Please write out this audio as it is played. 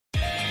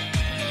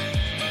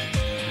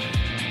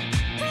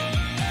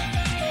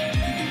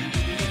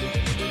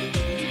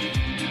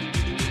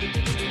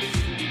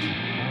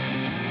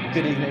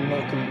good evening.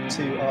 Welcome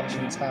to Arch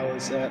and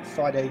Towers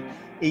Friday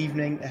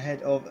evening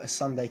ahead of a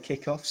Sunday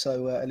kickoff.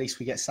 So at least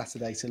we get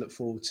Saturday to look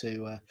forward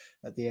to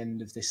at the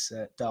end of this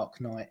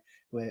dark night.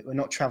 We're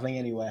not travelling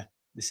anywhere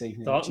this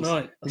evening. Dark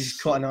night. Which is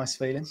quite a nice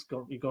feeling.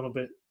 You've gone a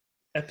bit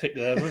epic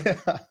there, haven't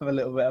you? I have a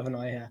little bit, haven't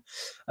I?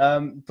 Yeah.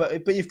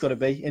 But you've got to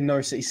be in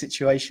Norwich City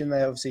situation.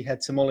 They obviously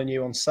head to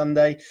Molineux on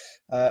Sunday.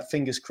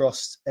 Fingers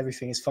crossed,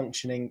 everything is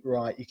functioning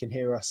right. You can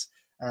hear us,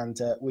 and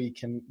we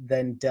can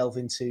then delve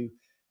into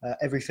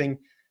everything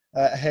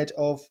ahead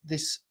of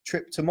this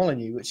trip to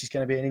Molineux, which is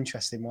going to be an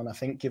interesting one, I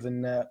think,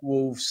 given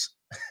Wolves'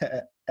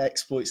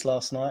 exploits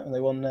last night when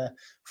they won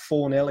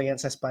 4-0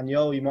 against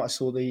Espanyol. You might have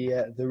saw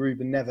the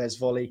Ruben Neves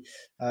volley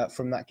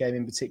from that game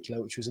in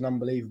particular, which was an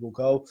unbelievable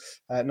goal.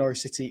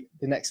 Norwich City,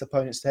 the next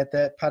opponents to head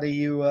there. Paddy,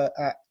 you were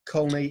at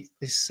Colney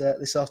this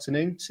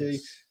afternoon to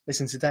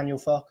listen to Daniel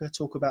Farke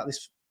talk about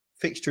this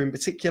fixture in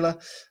particular.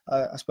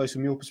 I suppose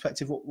from your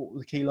perspective, what were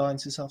the key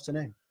lines this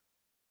afternoon?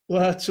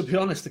 Well, to be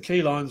honest, the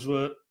key lines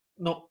were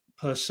not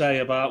per se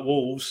about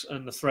Wolves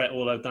and the threat,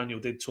 although Daniel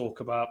did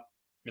talk about,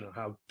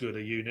 how good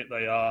a unit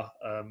they are,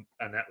 and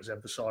that was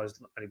emphasised.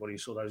 Anybody who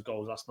saw those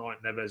goals last night,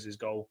 Neves'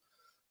 goal,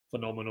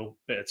 phenomenal,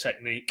 bit of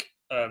technique.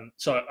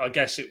 So I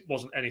guess it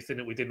wasn't anything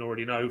that we didn't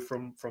already know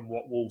from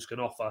what Wolves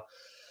can offer.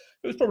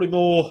 It was probably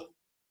more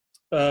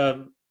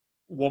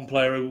one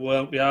player who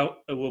will be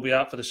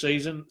out for the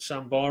season,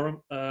 Sam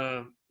Byram,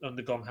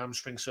 undergone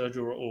hamstring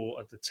surgery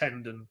or the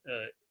tendon,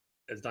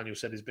 as Daniel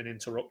said, has been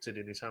interrupted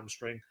in his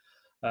hamstring.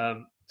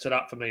 So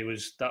that for me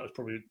was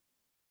probably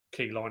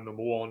key line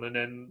number one. And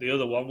then the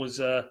other one was,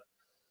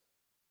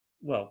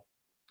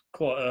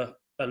 quite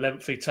a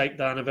lengthy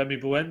takedown of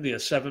Emi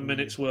Buendia, 7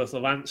 minutes worth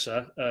of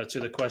answer to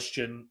the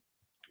question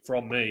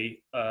from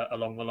me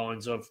along the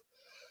lines of,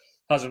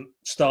 hasn't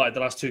started the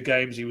last two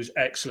games. He was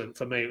excellent.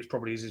 For me, it was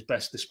probably his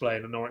best display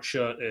in a Norwich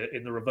shirt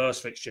in the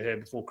reverse fixture here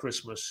before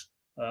Christmas,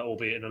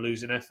 albeit in a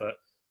losing effort.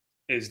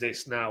 Is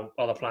this now,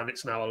 are the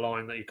planets now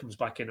aligned that he comes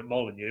back in at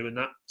Molineux? And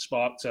that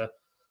sparked,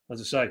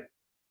 as I say,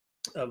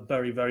 a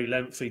very, very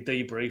lengthy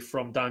debrief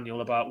from Daniel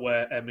about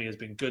where Emi has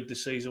been good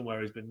this season, where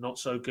he's been not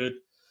so good,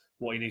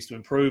 what he needs to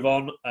improve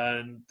on.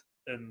 And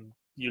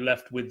you're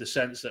left with the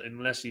sense that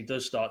unless he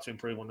does start to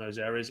improve on those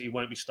areas, he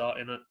won't be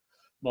starting at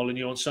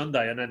Molineux on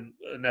Sunday. And then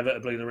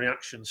inevitably the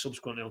reaction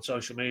subsequently on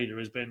social media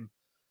has been,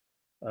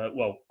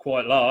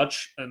 quite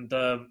large and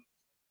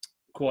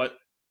quite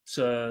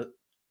sort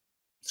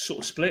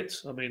of split.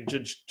 I mean,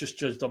 just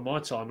judged on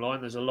my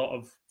timeline, there's a lot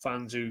of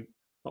fans who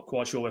not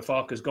quite sure where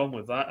Farke's gone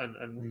with that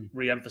and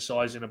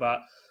re-emphasising about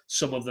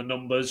some of the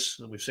numbers.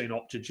 And we've seen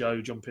Opta Joe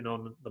jumping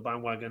on the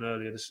bandwagon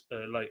earlier this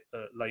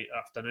late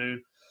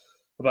afternoon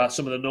about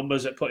some of the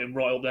numbers that put him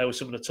right up there with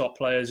some of the top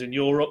players in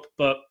Europe.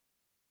 But,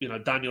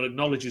 Daniel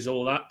acknowledges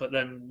all that, but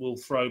then we'll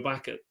throw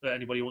back at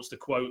anybody who wants to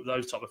quote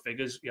those type of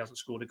figures. He hasn't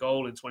scored a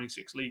goal in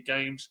 26 league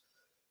games.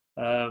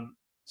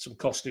 Some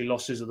costly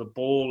losses of the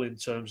ball in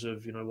terms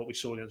of, what we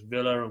saw against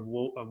Villa and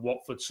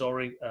Watford,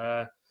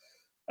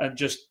 and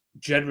just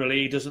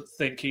generally he doesn't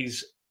think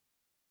he's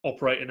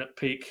operating at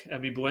peak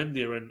Emi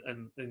Buendia.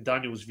 And in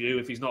Daniel's view,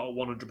 if he's not at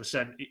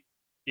 100%,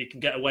 he can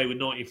get away with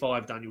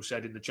 95, Daniel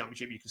said, in the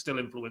Championship. You can still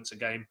influence a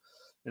game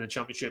in the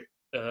Championship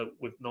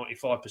with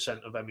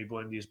 95% of Emi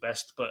Buendia's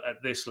best, but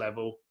at this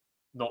level,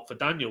 not for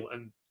Daniel.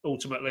 And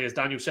ultimately, as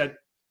Daniel said,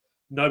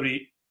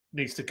 nobody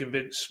needs to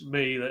convince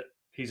me that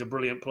he's a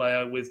brilliant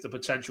player with the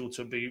potential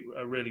to be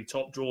a really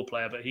top draw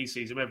player, but he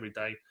sees him every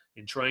day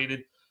in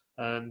training.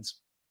 And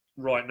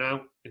right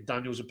now, in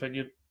Daniel's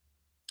opinion,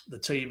 the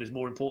team is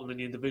more important than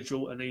the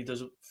individual, and he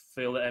doesn't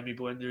feel that Emi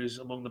Buendia is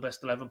among the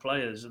best 11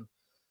 players. And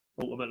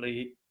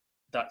ultimately,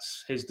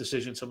 that's his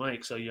decision to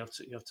make. So you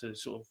have to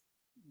sort of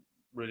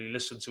really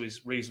listen to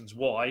his reasons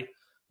why,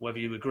 whether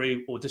you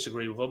agree or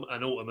disagree with them.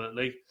 And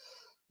ultimately,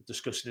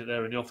 discussing it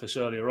there in the office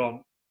earlier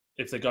on,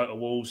 if they go to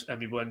Wolves,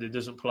 Emi Buendia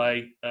doesn't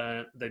play,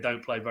 they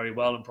don't play very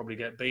well and probably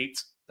get beat,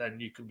 then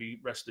you can be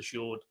rest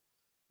assured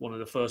one of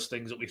the first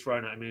things that will be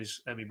thrown at him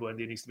is Emi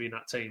Buendia needs to be in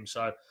that team.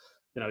 So,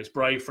 it's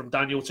brave from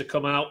Daniel to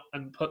come out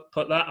and put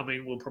that. I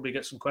mean, we'll probably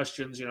get some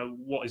questions,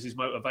 what is his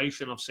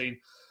motivation? I've seen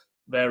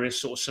various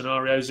sort of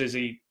scenarios.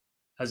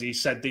 Has he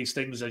said these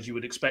things as you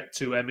would expect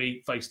to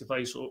Emi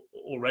face-to-face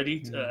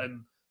already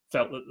and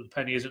felt that the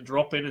penny isn't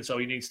dropping, and so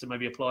he needs to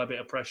maybe apply a bit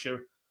of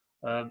pressure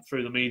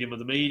through the medium of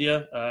the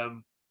media?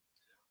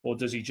 Or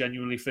does he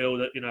genuinely feel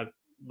that,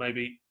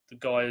 maybe the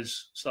guy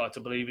has started to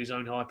believe his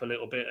own hype a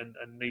little bit and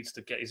needs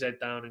to get his head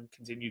down and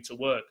continue to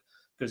work?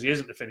 Because he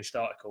isn't the finished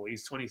article.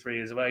 He's 23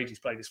 years of age. He's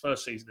played his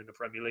first season in the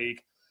Premier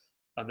League.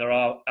 And there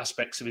are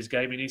aspects of his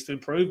game he needs to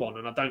improve on.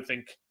 And I don't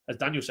think, as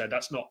Daniel said,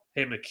 that's not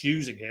him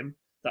accusing him.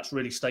 That's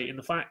really stating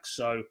the facts.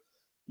 So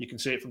you can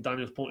see it from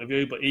Daniel's point of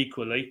view. But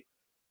equally,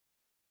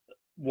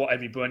 what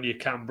Emi Buendia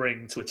can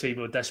bring to a team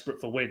who are desperate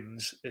for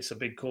wins, it's a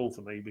big call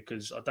for me,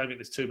 because I don't think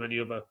there's too many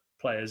other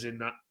players in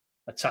that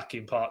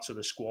attacking parts of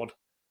the squad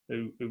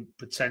who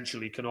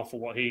potentially can offer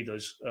what he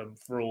does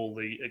for all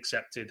the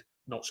accepted,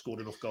 not scored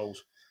enough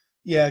goals.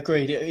 Yeah,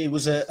 agreed. It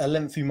was a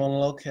lengthy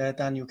monologue.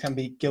 Daniel can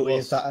be guilty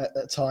of that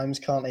at times,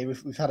 can't he?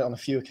 We've had it on a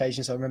few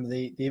occasions. I remember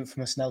the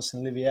infamous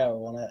Nelson Oliveira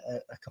one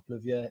a couple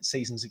of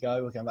seasons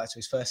ago. We're going back to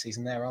his first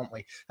season there, aren't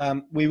we?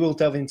 We will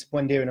delve into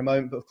Buendia in a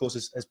moment, but of course,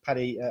 as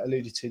Paddy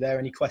alluded to there,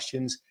 any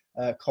questions,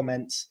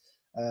 comments,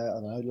 I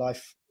don't know,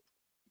 life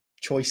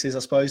choices, I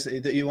suppose,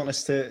 that you want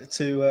us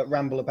to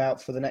ramble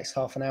about for the next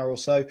half an hour or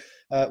so,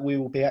 we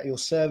will be at your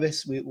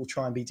service. We will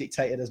try and be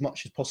dictated as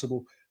much as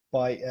possible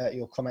by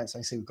your comments.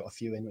 I see we've got a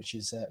few in, which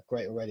is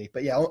great already.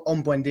 But yeah,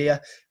 on Buendia,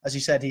 as you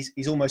said,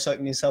 he's almost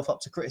opening himself up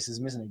to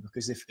criticism, isn't he?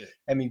 Because if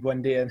Emi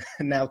Buendia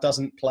now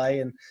doesn't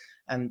play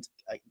and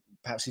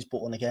perhaps he's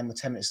brought on again with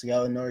 10 minutes to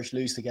go and Norwich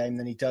lose the game,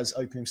 then he does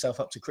open himself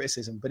up to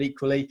criticism. But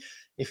equally,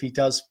 if he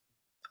does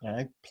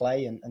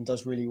play and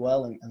does really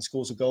well and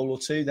scores a goal or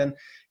two, then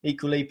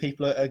equally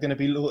people are going to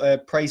be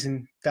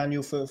praising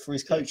Daniel for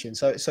his coaching.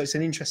 So it's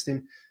an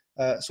interesting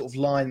sort of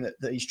line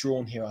that he's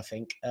drawn here, I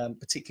think,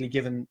 particularly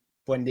given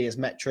Buendia's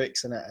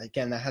metrics. And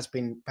again, there has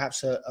been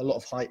perhaps a lot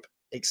of hype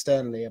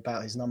externally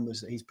about his numbers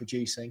that he's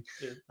producing.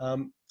 Yeah.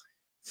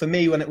 For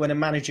me, when a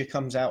manager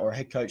comes out or a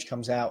head coach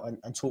comes out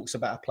and talks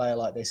about a player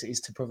like this, it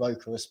is to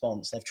provoke a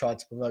response. They've tried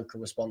to provoke a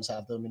response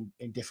out of them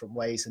in different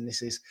ways. And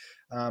this is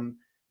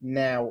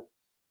now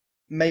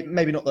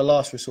maybe not the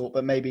last resort,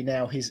 but maybe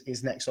now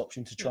his next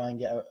option to try and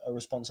get a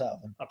response out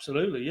of them.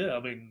 Absolutely, yeah.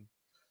 I mean,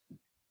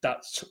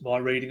 that's my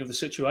reading of the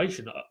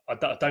situation. I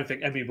don't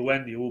think Emi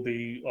Buendia will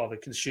be either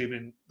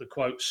consuming the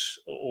quotes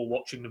or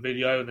watching the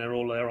video, and they're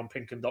all there on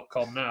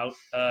pinkham.com now.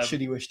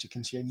 Should he wish to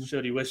consume them?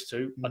 Should he wish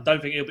to. I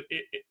don't think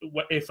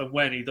if and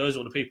when he does,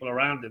 or the people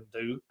around him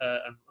do,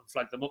 and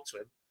flag them up to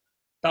him,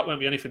 that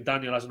won't be anything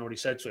Daniel hasn't already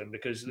said to him,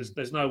 because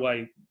there's no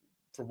way,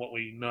 from what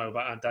we know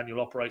about how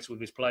Daniel operates with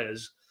his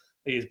players,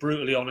 he is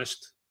brutally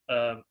honest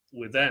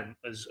with them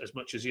as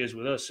much as he is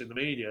with us in the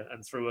media,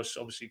 and through us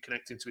obviously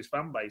connecting to his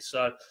fan base.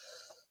 So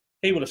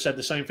he would have said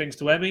the same things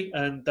to Emi,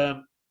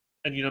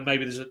 and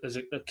maybe there's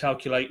a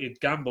calculated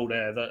gamble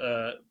there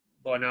that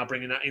by now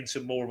bringing that into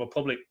more of a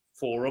public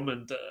forum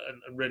and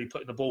really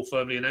putting the ball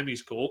firmly in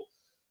Emi's court,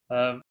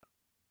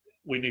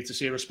 we need to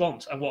see a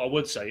response. And what I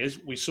would say is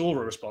we saw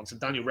a response,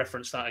 and Daniel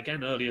referenced that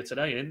again earlier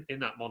today in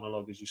that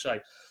monologue, as you say,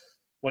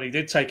 when he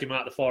did take him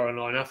out the firing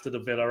line after the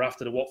Villa,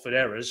 after the Watford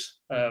errors,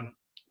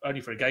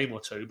 only for a game or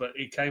two, but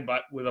he came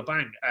back with a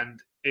bang.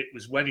 And it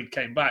was when he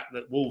came back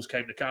that Wolves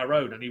came to Carrow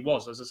Road, and he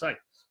was, as I say,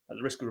 at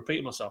the risk of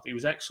repeating myself, he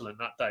was excellent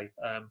that day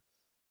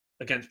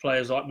against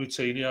players like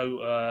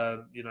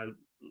Moutinho,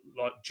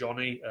 like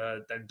Johnny,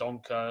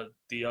 Dendoncker,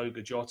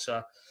 Diogo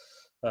Jota,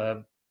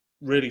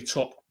 really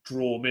top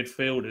draw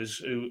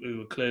midfielders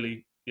who are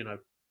clearly,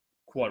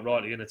 quite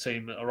rightly in a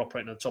team that are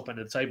operating at the top end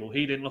of the table.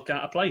 He didn't look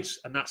out of place,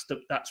 and that's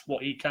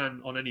what he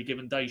can on any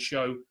given day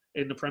show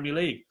in the Premier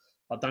League.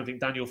 I don't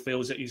think Daniel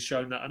feels that he's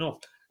shown that enough.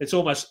 It's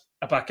almost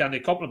a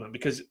backhanded compliment,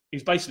 because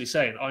he's basically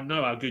saying, I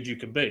know how good you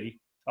can be.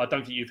 I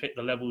don't think you've hit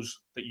the levels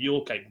that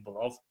you're capable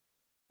of,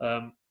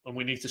 and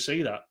we need to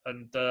see that.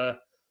 And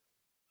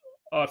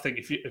I think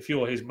if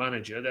you're his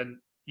manager,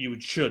 then you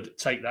should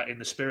take that in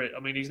the spirit. I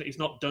mean, he's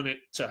not done it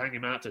to hang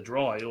him out to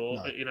dry, or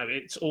no.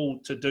 It's all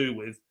to do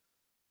with,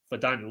 for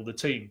Daniel, the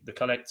team, the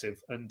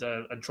collective, and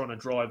trying to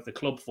drive the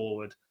club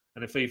forward.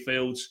 And if he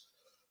feels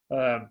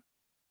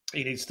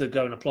he needs to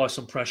go and apply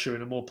some pressure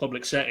in a more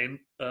public setting,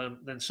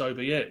 then so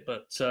be it.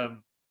 But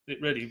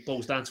it really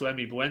boils down to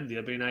Emi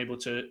Buendia being able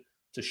to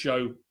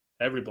show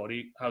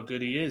everybody how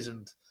good he is.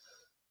 And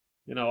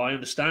I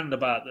understand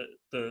about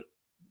the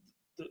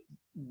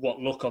what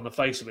look on the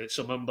face of it,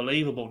 some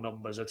unbelievable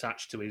numbers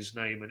attached to his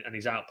name and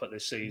his output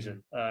this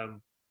season. But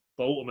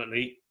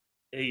ultimately,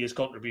 he has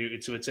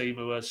contributed to a team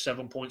who are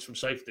 7 points from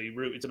safety,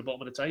 rooted to the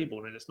bottom of the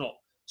table. And it's not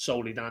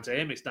solely down to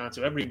him, it's down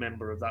to every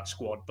member of that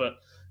squad. But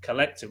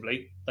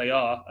collectively, they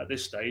are, at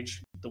this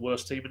stage, the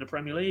worst team in the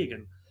Premier League.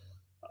 And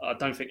I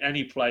don't think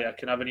any player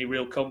can have any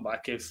real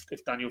comeback if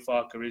Daniel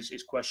Farke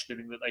is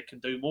questioning that they can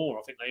do more.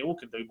 I think they all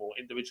can do more,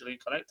 individually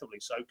and collectively.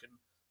 So can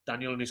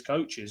Daniel and his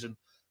coaches. And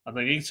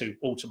they need to,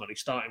 ultimately,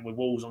 starting with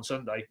Wolves on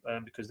Sunday,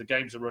 because the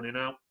games are running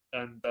out.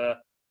 And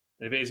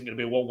if it isn't going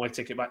to be a one-way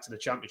ticket back to the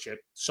Championship,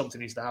 something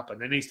needs to happen.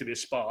 There needs to be a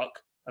spark,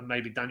 and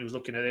maybe Daniel's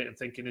looking at it and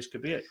thinking this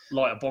could be it,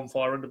 like a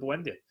bonfire under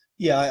Buendia.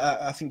 Yeah,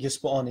 I think you're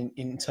spot on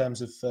in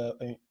terms of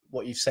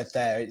what you've said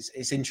there.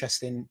 It's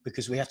interesting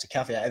because we have to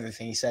caveat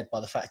everything he said by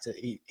the fact that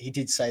he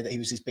did say that he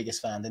was his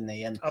biggest fan, didn't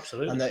he? And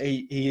absolutely, and that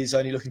he is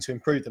only looking to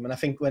improve them. And I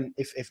think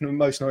if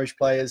most Norwich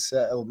players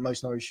or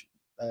most Norwich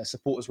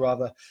supporters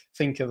rather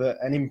think of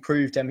an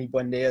improved Emi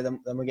Buendia,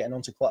 then we're getting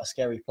onto quite a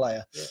scary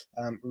player.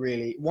 Yeah.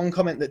 Really, one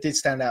comment that did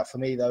stand out for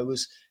me though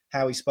was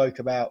how he spoke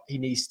about he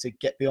needs to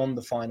get beyond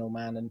the final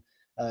man, and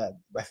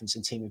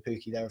referencing Timu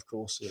Pukki there, of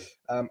course.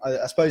 Yeah.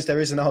 I suppose there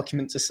is an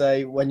argument to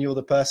say when you're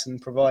the person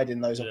providing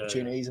those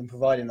opportunities and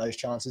providing those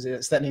chances,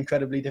 it's then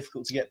incredibly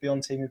difficult to get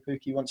beyond Timu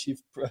Pukki once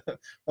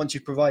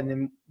you've provided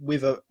him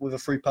with a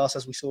free pass,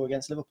 as we saw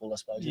against Liverpool, I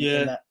suppose,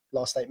 in that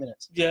last 8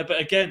 minutes. Yeah, but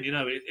again,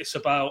 it's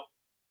about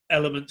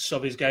elements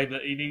of his game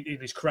that he need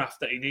in his craft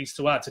that he needs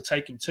to add to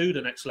take him to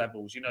the next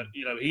levels.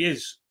 He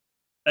is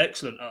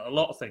excellent at a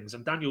lot of things,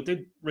 and Daniel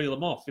did reel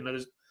them off.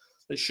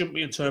 That shouldn't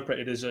be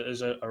interpreted as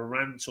a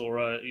rant or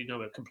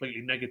a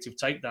completely negative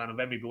takedown of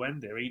Emi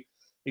Buendia.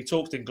 He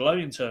talked in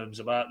glowing terms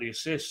about the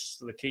assists,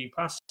 the key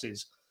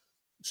passes,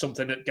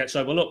 something that gets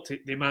overlooked,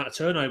 the amount of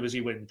turnovers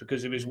he wins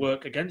because of his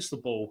work against the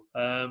ball.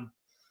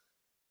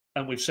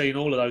 And we've seen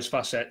all of those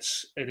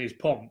facets in his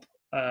pomp.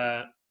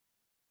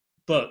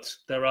 But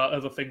there are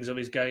other things of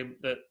his game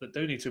that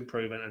do need to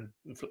improve. And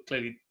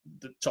clearly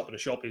the top of the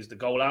shop is the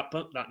goal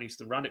output. That needs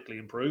to radically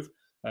improve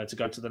to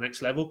go to the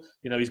next level.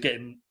 He's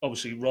getting,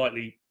 obviously,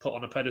 rightly put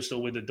on a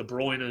pedestal with the De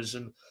Bruyne's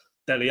and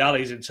Dele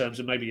Alli's in terms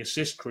of maybe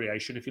assist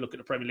creation, if you look at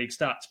the Premier League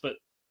stats. But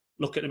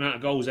look at the amount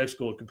of goals they've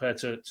scored compared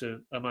to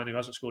a man who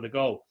hasn't scored a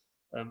goal.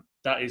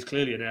 That is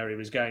clearly an area of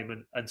his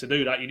game. And to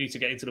do that, you need to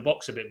get into the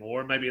box a bit more.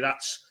 And maybe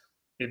that's,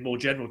 in more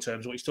general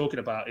terms, what he's talking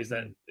about is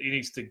that he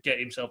needs to get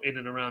himself in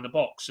and around the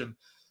box. And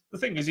the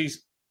thing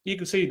is, you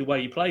can see the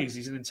way he plays.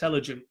 He's an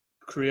intelligent,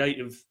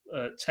 creative,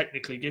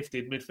 technically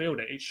gifted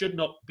midfielder. It should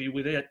not be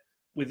with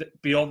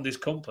beyond his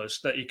compass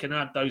that he can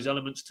add those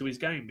elements to his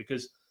game,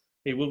 because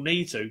he will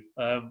need to,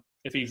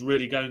 if he's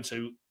really going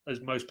to,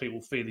 as most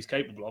people feel he's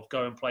capable of,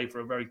 go and play for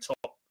a very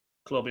top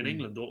club in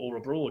England or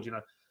abroad.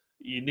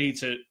 You need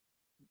to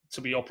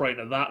be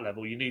operating at that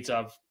level. You need to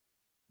have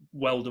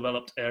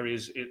well-developed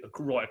areas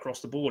right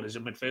across the board as a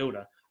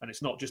midfielder. And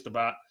it's not just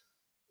about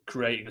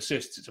creating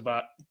assists. It's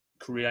about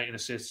creating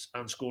assists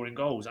and scoring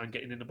goals and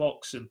getting in the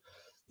box. And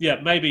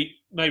maybe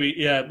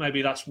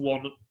that's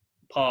one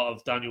part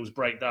of Daniel's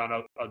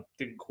breakdown I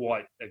didn't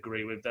quite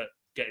agree with, that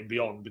getting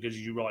beyond, because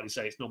as you rightly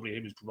say, it's normally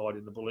him who's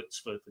providing the bullets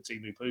for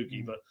Timu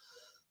Pukki.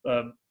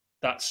 But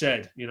that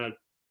said,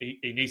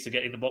 he needs to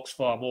get in the box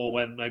far more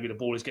when maybe the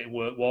ball is getting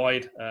worked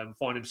wide,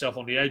 find himself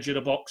on the edge of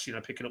the box,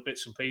 picking up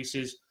bits and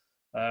pieces.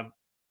 I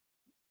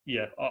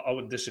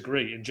wouldn't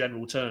disagree in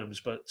general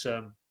terms, but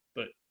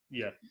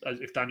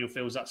if Daniel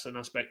feels that's an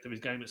aspect of his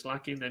game that's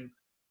lacking, then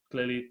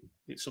clearly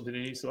it's something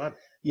he needs to add.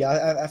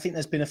 Yeah, I think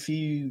there's been a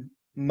few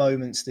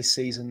moments this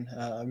season.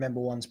 I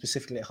remember one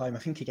specifically at home, I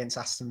think against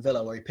Aston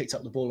Villa, where he picked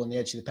up the ball on the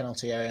edge of the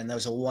penalty area and there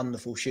was a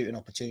wonderful shooting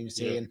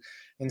opportunity. Yeah. And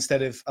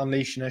instead of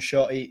unleashing a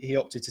shot, he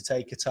opted to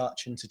take a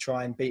touch and to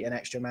try and beat an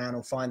extra man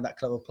or find that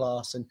clever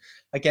pass. And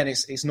again,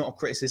 it's not a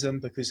criticism,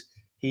 because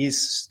he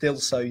is still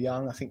so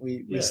young. I think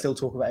we still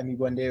talk about Emi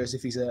Buendia as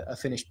if he's a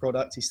finished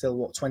product. He's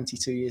still,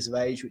 22 years of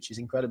age, which is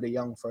incredibly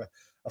young for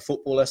a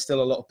footballer.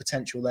 Still a lot of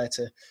potential there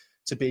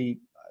to be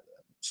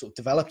sort of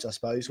developed, I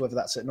suppose, whether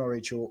that's at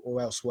Norwich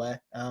or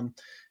elsewhere.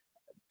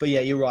 But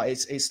yeah, you're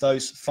right. It's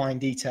those fine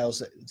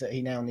details that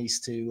he now needs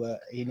to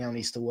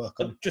work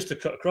on. Just to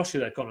cut across you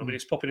there, Conor, I mean,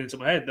 it's popping into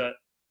my head that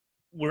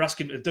we're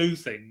asking him to do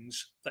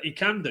things that he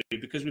can do,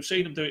 because we've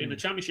seen him do it in the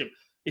Championship.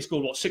 He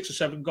scored, 6 or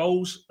 7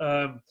 goals?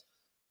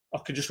 I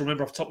can just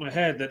remember off the top of my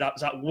head that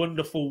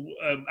wonderful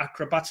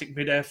acrobatic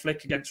mid-air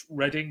flick against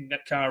Reading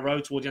at Carrow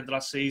Road towards the end of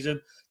last season.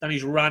 Then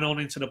he's ran on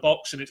into the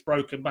box and it's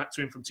broken back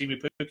to him from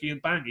Timu Pukki,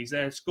 and bang, he's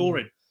there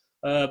scoring.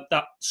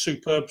 That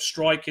superb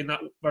strike in that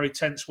very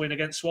tense win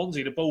against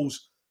Swansea. The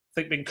ball's, I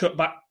think, been cut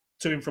back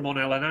to him from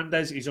Onel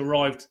Hernandez. He's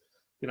arrived,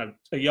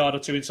 a yard or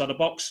two inside the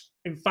box.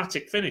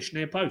 Emphatic finish,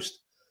 near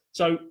post.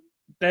 So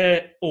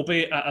there,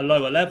 albeit at a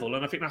lower level,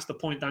 and I think that's the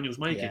point Daniel's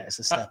making. Yeah, it's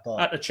a step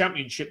up. At the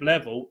Championship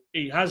level,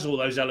 he has all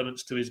those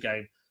elements to his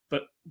game.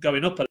 But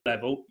going up a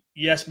level,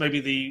 yes, maybe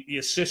the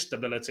assist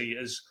ability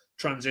has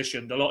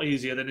transitioned a lot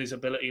easier than his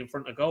ability in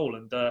front of goal.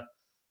 And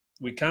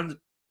we can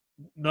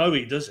know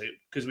he does it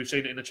because we've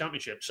seen it in the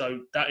Championship. So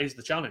that is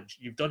the challenge.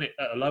 You've done it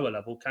at a lower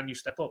level. Can you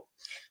step up?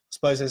 I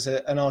suppose there's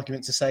an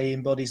argument to say he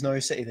embodies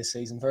Norwich City this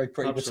season. Very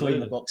pretty Absolutely.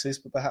 Between the boxes,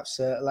 but perhaps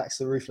lacks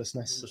the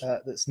ruthlessness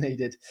that's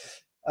needed.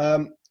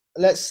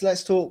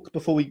 Let's talk,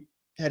 before we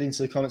head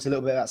into the comments, a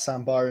little bit about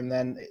Sam Byram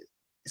then.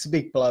 It's a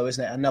big blow,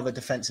 isn't it? Another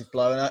defensive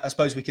blow. And I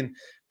suppose we can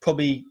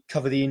probably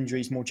cover the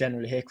injuries more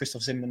generally here.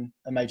 Christoph Zimmermann,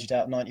 a major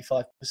doubt,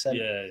 95%.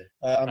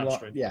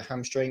 Hamstring.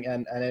 Hamstring.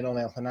 And then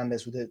Onel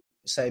Hernandez with the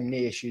same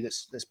knee issue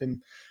that's been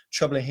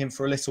troubling him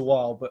for a little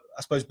while. But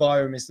I suppose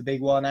Byram is the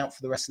big one, out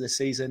for the rest of the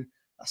season.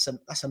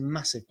 That's a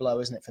massive blow,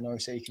 isn't it, for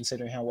Norwich City,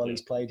 considering how well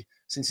he's played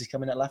since he's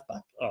come in at left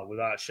back? Oh,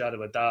 without a shadow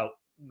of a doubt.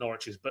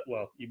 Norwich is,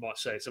 you might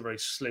say it's a very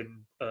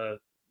slim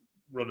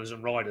runners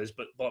and riders,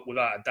 but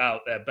without a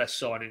doubt, their best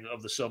signing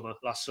of the summer,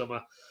 last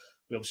summer.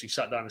 We obviously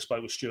sat down and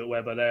spoke with Stuart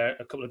Webber there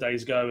a couple of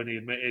days ago, and he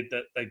admitted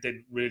that they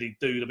didn't really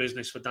do the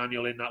business for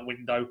Daniel in that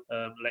window,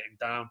 let him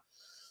down,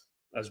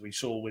 as we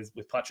saw with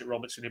Patrick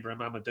Roberts and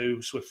Ibrahim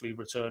Amadou swiftly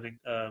returning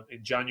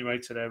in January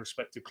to their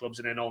respective clubs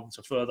and then on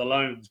to further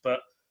loans. But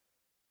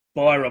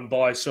Byram,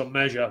 by some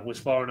measure, was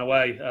far and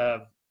away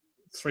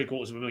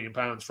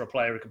 £750,000 for a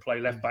player who can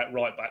play left back,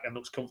 right back, and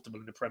looks comfortable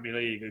in the Premier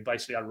League. Who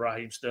basically had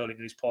Raheem Sterling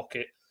in his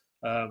pocket.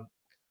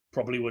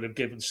 Probably would have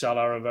given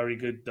Salah a very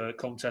good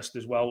contest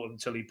as well,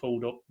 until he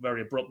pulled up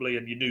very abruptly,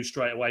 and you knew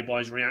straight away by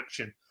his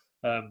reaction.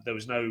 There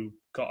was no,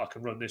 I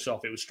can run this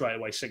off. It was straight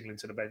away signalling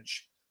to the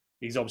bench.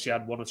 He's obviously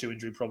had 1 or 2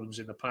 injury problems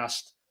in the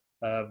past,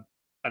 and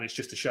it's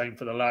just a shame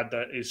for the lad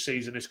that his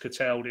season is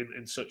curtailed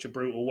in such a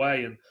brutal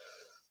way. And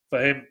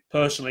for him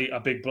personally, a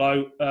big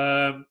blow.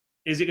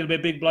 Is it going to be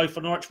a big blow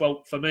for Norwich?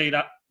 Well, for me,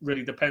 that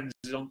really depends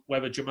on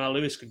whether Jamal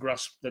Lewis can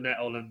grasp the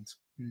nettle, and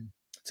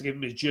to give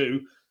him his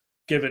due,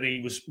 given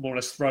he was more or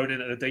less thrown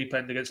in at the deep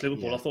end against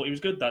Liverpool. I thought he was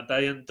good that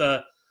day, and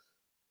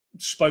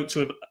spoke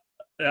to him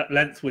at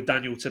length with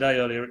Daniel today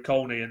earlier at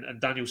Colney,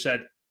 and Daniel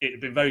said it had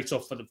been very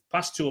tough for the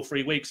past 2 or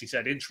 3 weeks. He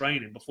said in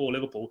training before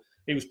Liverpool,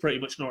 he was pretty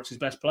much Norwich's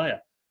best player,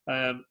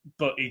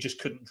 but he just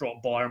couldn't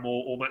drop Byram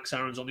or Max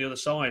Aarons on the other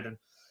side, and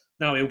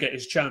now he'll get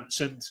his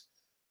chance. And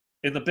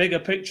in the bigger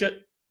picture,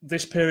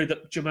 this period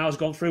that Jamal's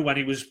gone through when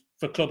he was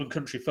for club and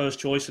country first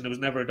choice and there was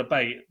never a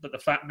debate, but the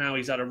fact now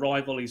he's had a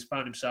rival, he's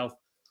found himself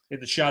in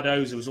the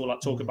shadows. It was all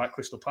like talking about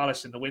Crystal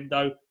Palace in the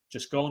window,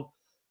 just gone.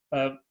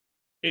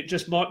 It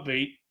just might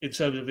be, in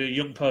terms of a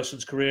young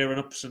person's career and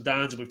ups and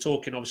downs, and we're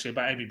talking obviously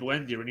about Emi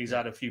Buendia, and he's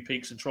had a few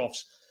peaks and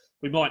troughs.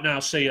 We might now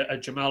see a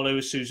Jamal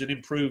Lewis who's an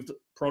improved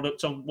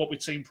product on what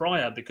we'd seen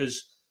prior,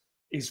 because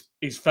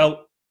he's felt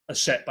a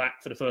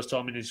setback for the first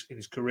time in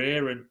his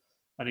career, and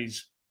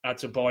he's had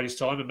to bide his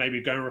time and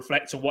maybe go and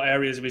reflect on what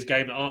areas of his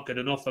game that aren't good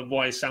enough, and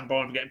why is Sam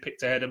Byram getting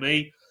picked ahead of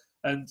me,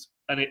 and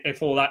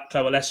if all that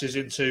coalesces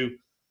into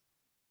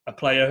a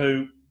player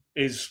who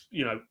is,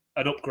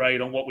 an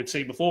upgrade on what we'd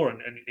seen before,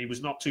 and he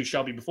was not too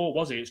shabby before,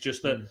 was he? It's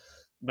just that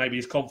maybe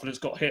his confidence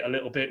got hit a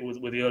little bit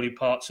with the early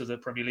parts of the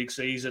Premier League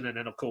season, and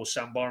then of course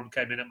Sam Byram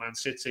came in at Man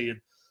City, and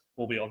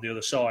albeit on the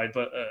other side,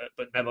 but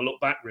never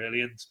looked back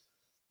really, and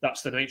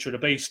that's the nature of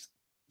the beast.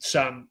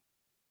 Sam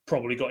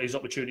probably got his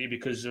opportunity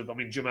because of,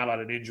 Jamal had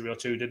an injury or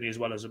two, didn't he, as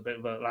well as a bit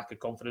of a lack of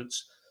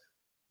confidence.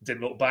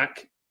 Didn't look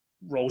back.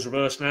 Roles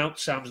reversed now.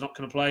 Sam's not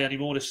going to play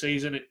anymore this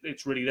season.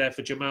 It's really there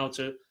for Jamal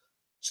to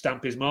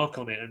stamp his mark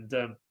on it.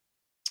 And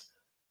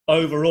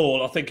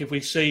overall, I think if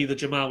we see the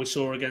Jamal we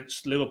saw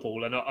against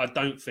Liverpool, and I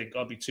don't think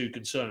I'd be too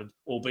concerned,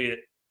 albeit,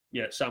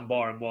 Sam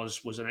Byram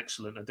was an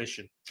excellent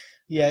addition.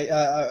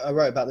 Yeah, I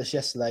wrote about this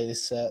yesterday,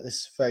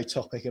 this very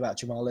topic about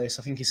Jamal Lewis.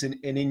 I think it's an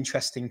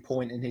interesting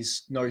point in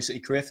his Norwich City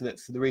career for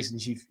the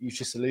reasons you've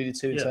just alluded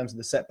to in terms of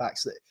the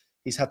setbacks that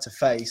he's had to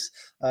face.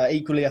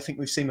 Equally, I think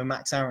we've seen with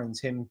Max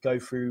Aarons, him go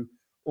through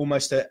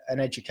almost an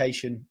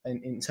education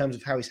in terms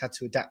of how he's had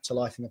to adapt to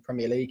life in the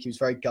Premier League. He was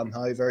very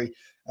gung-ho, very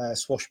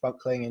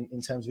swashbuckling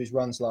in terms of his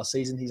runs last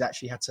season. He's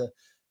actually had to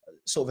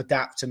sort of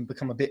adapt and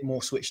become a bit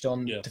more switched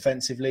on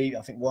defensively.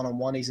 I think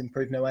one-on-one he's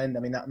improved no end.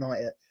 That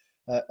night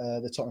at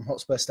the Tottenham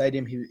Hotspur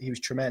Stadium, he was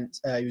tremendous.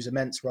 He was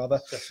immense,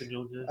 rather.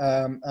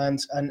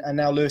 And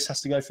now Lewis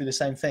has to go through the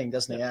same thing,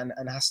 doesn't he?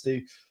 And has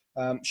to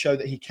show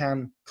that he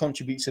can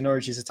contribute to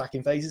Norwich's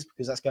attacking phases,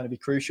 because that's going to be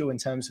crucial in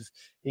terms of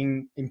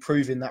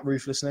improving that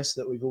ruthlessness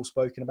that we've all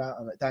spoken about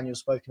and that Daniel's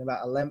spoken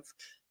about at length.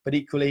 But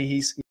equally,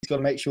 he's got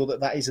to make sure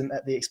that isn't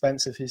at the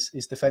expense of his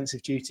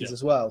defensive duties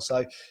as well.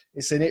 So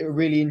it's a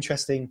really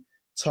interesting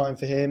time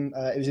for him.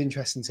 It was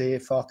interesting to hear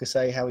Farke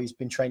say how he's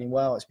been training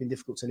well. It's been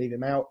difficult to leave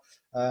him out.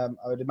 I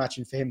would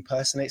imagine for him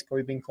personally, it's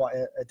probably been quite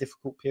a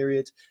difficult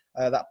period.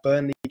 That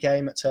Burnley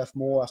game at Turf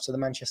Moor after the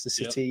Manchester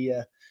City,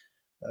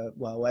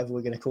 whatever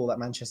we're going to call that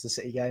Manchester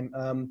City game,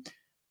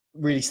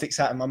 really sticks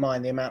out in my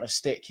mind. The amount of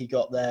stick he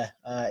got there.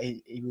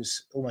 He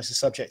was almost a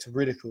subject of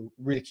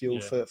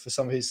ridicule for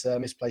some of his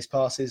misplaced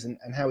passes, and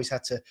how he's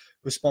had to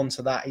respond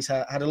to that. He's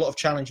had a lot of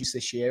challenges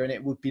this year, and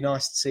it would be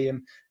nice to see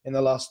him in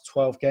the last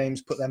 12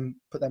 games put them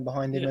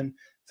behind him, and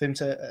for him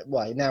to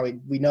now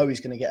we know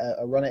he's going to get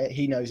a run at it.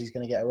 He knows he's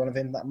going to get a run of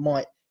him. That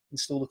might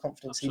install the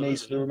confidence he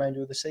needs for the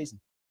remainder of the season.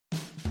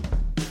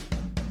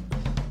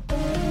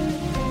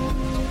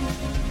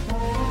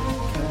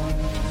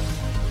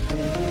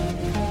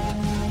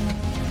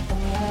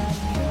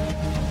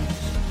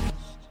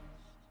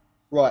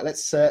 Right,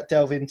 let's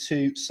delve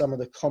into some of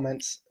the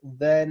comments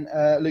then.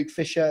 Luke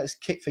Fisher has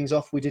kicked things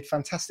off. We did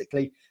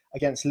fantastically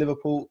against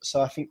Liverpool,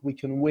 so I think we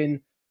can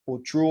win or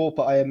draw,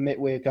 but I admit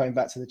we're going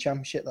back to the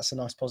Championship. That's a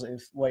nice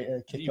positive way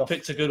to kick off. You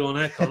picked a good one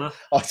there, Connor.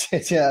 I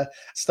did, yeah.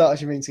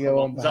 Started your mean to go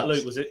on. Was that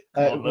Luke, was it?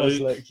 It was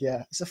Luke,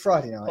 yeah. It's a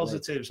Friday night.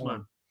 Positives,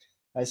 man.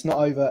 It's not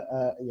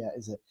over yet,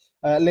 is it?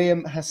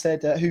 Liam has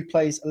said, who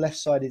plays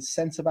left-sided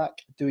centre-back?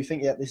 Do we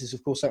think, this is,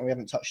 of course, something we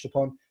haven't touched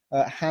upon.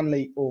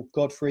 Hanley or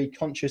Godfrey,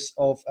 conscious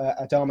of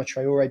Adama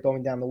Traore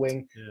bombing down the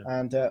wing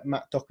and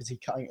Matt Doherty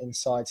cutting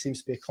inside, seems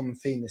to be a common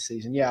theme this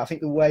season. Yeah, I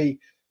think the way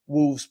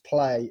Wolves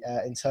play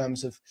in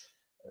terms of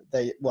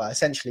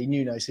essentially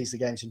Nuno sees the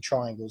games in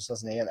triangles,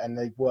 doesn't he? And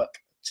they work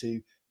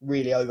to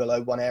really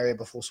overload one area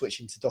before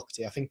switching to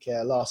Doherty. I think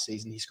last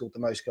season he scored the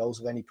most goals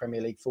of any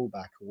Premier League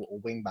fullback or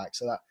wing back,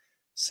 so that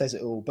says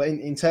it all. But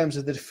in terms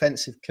of the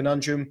defensive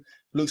conundrum,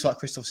 looks like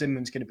Christoph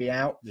Zimmermann's going to be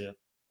out. Yeah.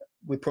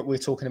 We're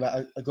talking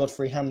about a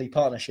Godfrey-Hanley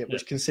partnership,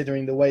 which,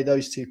 considering the way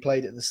those two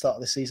played at the start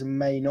of the season,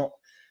 may not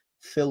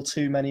fill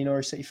too many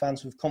Norwich City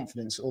fans with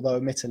confidence, although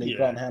admittedly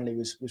Grant Hanley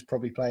was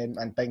probably playing,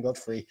 and Ben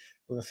Godfrey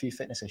with a few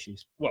fitness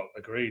issues. Well,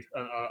 agreed.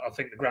 I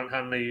think the Grant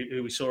Hanley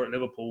who we saw at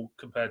Liverpool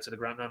compared to the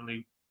Grant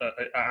Hanley at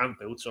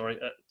Anfield,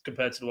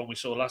 compared to the one we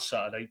saw last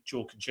Saturday,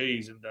 chalk and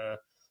cheese, and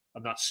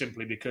that's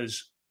simply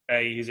because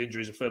A, his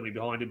injuries are firmly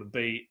behind him, and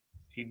B,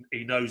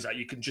 he knows that.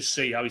 You can just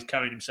see how he's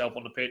carrying himself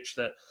on the pitch,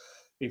 that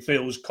he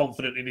feels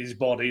confident in his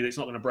body that it's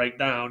not going to break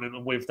down,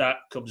 and with that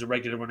comes a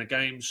regular run of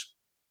games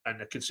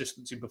and a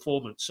consistency in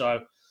performance.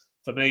 So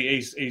for me,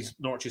 he's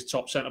Norwich's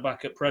top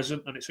centre-back at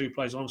present, and it's who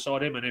plays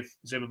alongside him. And if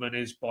Zimmerman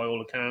is, by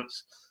all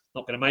accounts,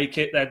 not going to make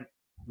it, then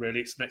really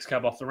it's next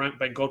cab off the rank,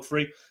 Ben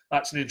Godfrey.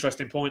 That's an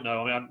interesting point,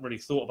 though. I mean, I hadn't really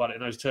thought about it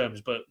in those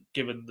terms, but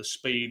given the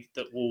speed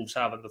that Wolves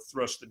have and the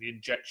thrust and the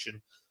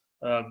injection,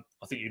 I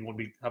think you'd want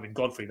to be having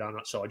Godfrey down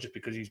that side just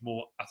because he's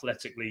more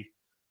athletically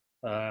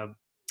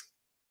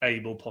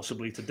able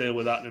possibly to deal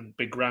with that than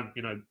Big Grant.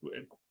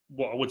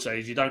 What I would say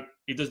is he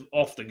doesn't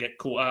often get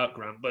caught out,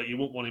 Grant, but you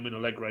wouldn't want him in a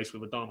leg race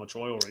with Adama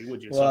Traore,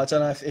 would you? Well, I don't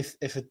know if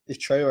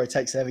Traore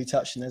takes a heavy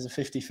touch and there's a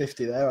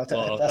 50-50 there.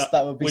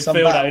 That would be we'd some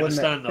feel battle, that in wouldn't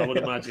the stand, it? I would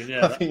imagine.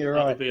 Yeah, I think you're that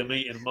right. would be a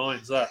meeting of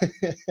minds. That,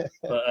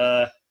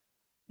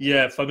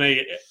 but for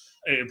me,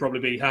 it would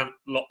probably be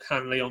lock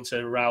Hanley onto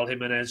Raul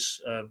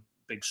Jimenez,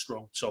 big,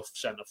 strong, tough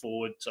centre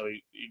forward. So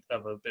you'd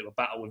have a bit of a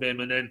battle with him,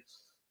 and then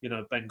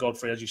Ben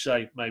Godfrey, as you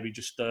say, maybe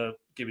just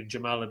giving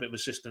Jamal a bit of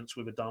assistance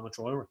with Adama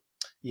Traore.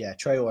 Yeah,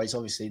 Traore is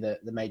obviously the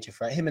major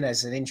threat. Jimenez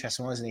is an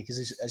interesting one, isn't he?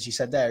 Because as you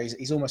said there,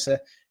 he's almost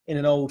in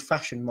an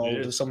old-fashioned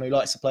mould of someone who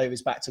likes to play with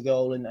his back to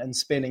goal and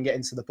spin and get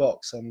into the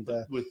box. And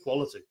with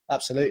quality.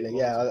 Absolutely,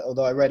 yeah.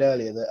 Although I read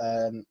earlier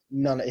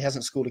that he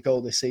hasn't scored a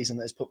goal this season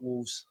that has put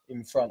Wolves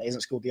in front. He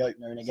hasn't scored the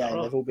opener in a game.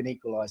 Right. They've all been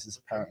equalisers,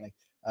 apparently.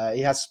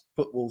 He has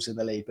put Wolves in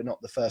the lead, but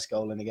not the first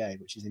goal in the game,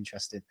 which is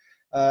interesting.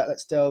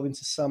 Let's delve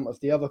into some of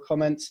the other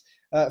comments.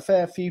 A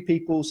fair few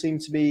people seem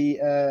to be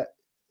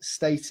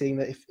stating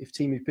that if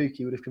Timu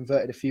Pukki would have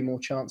converted a few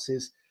more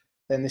chances,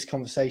 then this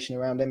conversation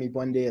around Emi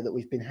Buendia that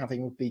we've been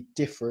having would be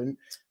different.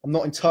 I'm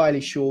not entirely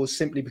sure,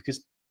 simply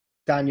because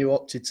Daniel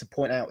opted to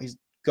point out his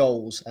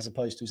goals as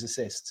opposed to his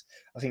assists.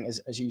 I think,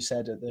 as you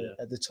said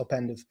at the top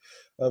end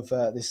of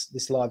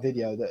this live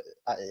video, that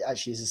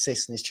actually his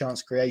assists and his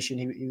chance creation,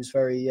 he was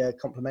very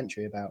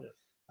complimentary about.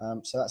 Yeah.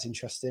 So that's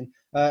interesting.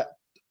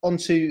 On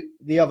to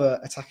the other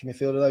attacking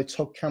midfielder, though,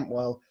 Todd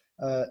Cantwell.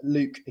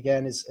 Luke,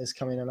 again, has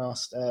come in and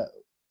asked,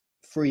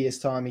 3 years'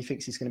 time, he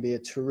thinks he's going to be a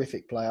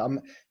terrific player.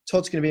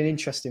 Todd's going to be an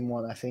interesting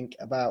one, I think,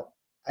 about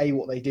A,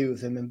 what they do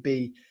with him, and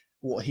B,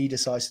 what he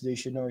decides to do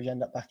should Norwich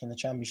end up back in the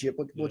Championship.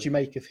 What do you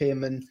make of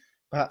him and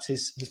perhaps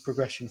his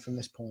progression from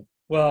this point?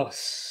 Well,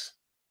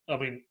 I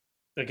mean,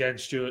 again,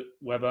 Stuart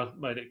Webber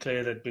made it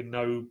clear there'd been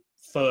no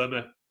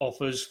firmer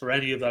offers for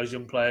any of those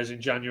young players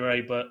in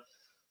January, but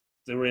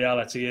the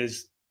reality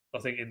is, I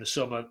think in the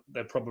summer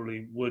there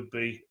probably would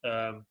be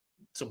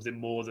something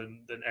more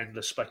than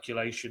endless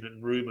speculation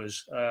and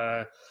rumours,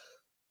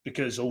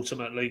 because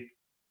ultimately,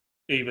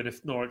 even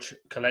if Norwich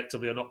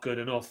collectively are not good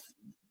enough,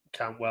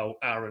 Cantwell,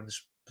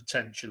 Aarons,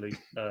 potentially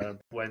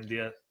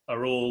Buendia,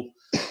 are all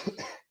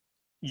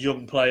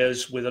young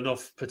players with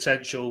enough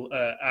potential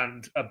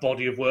and a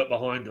body of work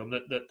behind them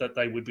that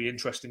they would be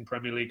interesting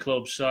Premier League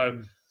clubs.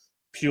 So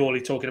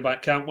purely talking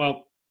about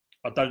Cantwell,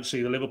 I don't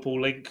see the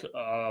Liverpool link.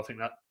 I think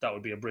that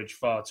would be a bridge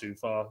far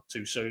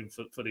too soon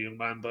for the young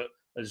man. But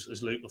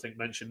as Luke, I think,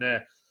 mentioned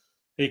there,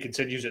 he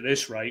continues at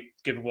this rate,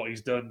 given what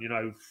he's done,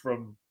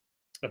 from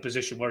a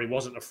position where he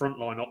wasn't a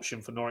frontline option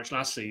for Norwich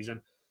last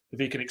season. If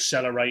he can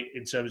accelerate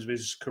in terms of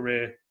his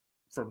career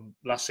from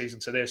last season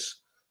to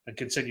this and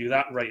continue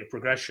that rate of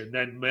progression,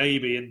 then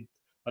maybe in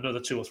another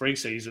 2 or 3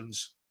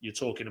 seasons, you're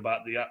talking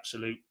about the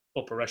absolute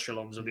upper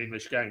echelons of the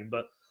English game.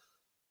 But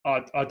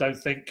I don't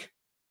think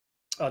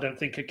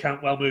a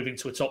Cantwell moving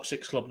to a top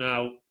 6 club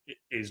now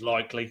is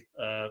likely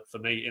for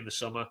me in the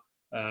summer.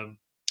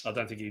 I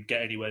don't think he'd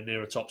get anywhere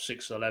near a top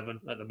 6 or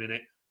 11 at the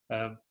minute.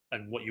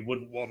 And what you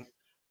wouldn't want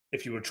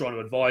if you were trying to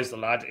advise the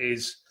lad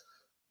is,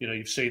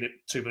 you've seen it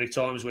too many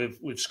times with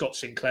Scott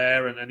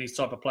Sinclair and these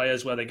type of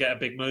players where they get a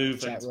big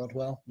move. Jack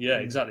Rodwell. Yeah,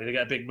 exactly. They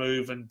get a big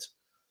move and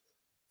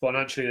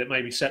financially that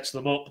maybe sets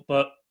them up,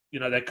 but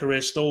their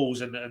career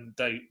stalls and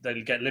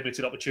they get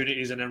limited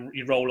opportunities, and then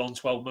you roll on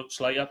 12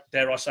 months later.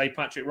 Dare I say,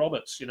 Patrick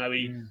Roberts? He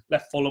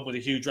left Fulham with a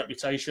huge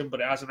reputation,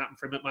 but it hasn't happened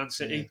for him at Man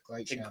City.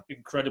 Yeah,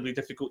 incredibly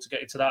difficult to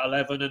get into that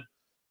 11,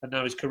 and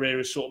now his career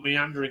is sort of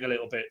meandering a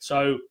little bit.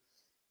 So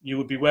you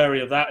would be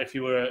wary of that if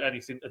you were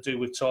anything to do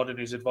with Todd and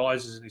his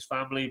advisors and his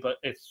family. But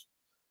if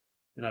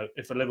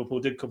a Liverpool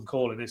did come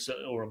calling,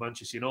 or a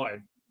Manchester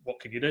United, what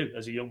can you do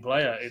as a young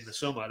player in the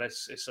summer?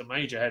 It's a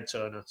major head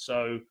turner.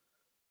 So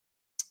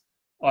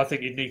I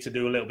think you'd need to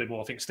do a little bit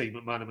more. I think Steve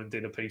McManaman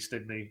did a piece,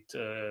 didn't he?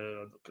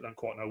 I don't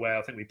quite know where.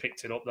 I think we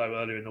picked it up, though,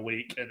 earlier in the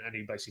week, and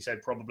he basically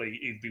said probably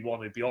he'd be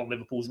one who'd be on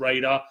Liverpool's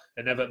radar,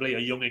 inevitably, a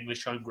young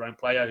English homegrown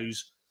player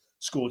who's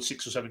scored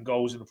 6 or 7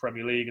 goals in the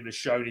Premier League and has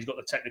shown he's got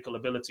the technical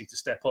ability to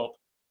step up,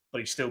 but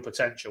he's still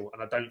potential.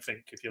 And I don't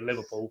think if you're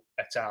Liverpool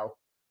et al.,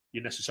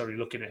 you're necessarily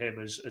looking at him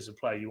as a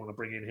player you want to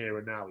bring in here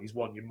and now. He's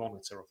one you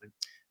monitor, I think.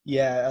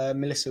 Yeah,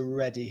 Melissa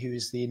Reddy, who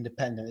is the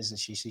independent, isn't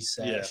she?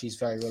 She's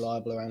very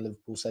reliable around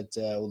Liverpool. Said,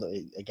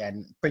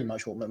 again, pretty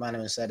much what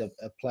McManaman said,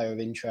 a player of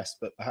interest,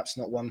 but perhaps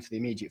not one for the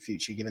immediate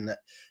future, given that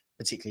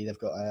particularly they've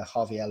got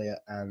Harvey Elliott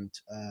and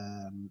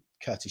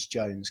Curtis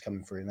Jones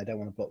coming through, and they don't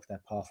want to block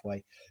their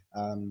pathway.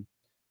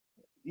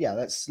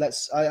 yeah,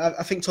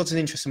 I think Todd's an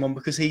interesting one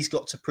because he's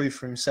got to prove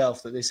for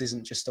himself that this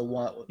isn't just a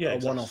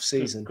one-off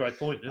season. Great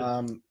point.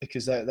 Yeah.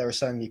 Because there are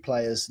so many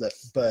players that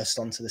burst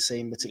onto the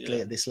scene,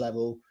 particularly at this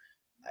level.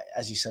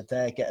 As you said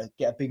there, get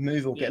a big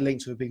move or get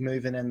linked to a big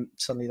move, and then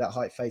suddenly that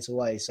hype fades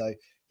away. So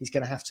he's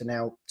going to have to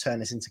now turn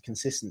this into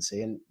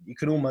consistency, and you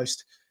can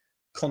almost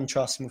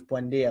contrast him with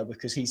Buendia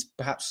because he's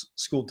perhaps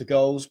scored the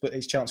goals, but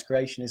his chance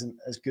creation isn't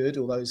as good,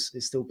 although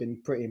it's still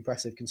been pretty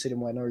impressive considering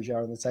where Norwich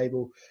are on the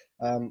table.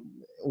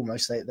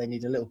 Almost they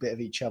need a little bit of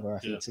each other, I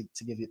think,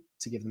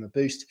 to give them a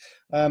boost.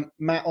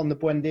 Matt on the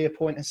Buendia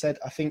point has said,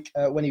 I think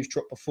when he was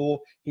dropped before,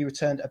 he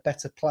returned a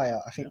better player.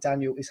 I think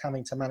Daniel is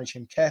having to manage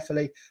him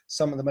carefully.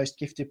 Some of the most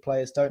gifted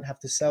players don't have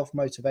the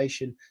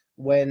self-motivation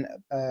when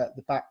their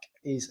back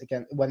is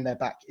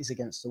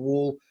against the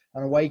wall.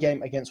 An away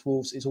game against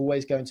Wolves is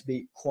always going to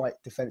be quite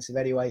defensive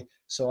anyway,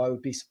 so I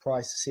would be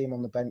surprised to see him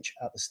on the bench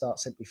at the start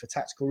simply for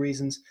tactical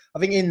reasons. I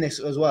think in this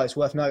as well, it's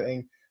worth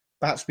noting,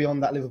 perhaps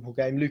beyond that Liverpool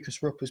game,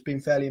 Lucas Rupp has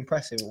been fairly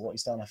impressive with what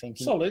he's done, I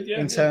think,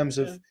 in terms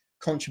of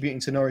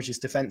contributing to Norwich's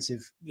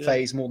defensive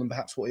phase more than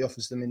perhaps what he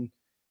offers them in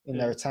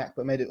their attack,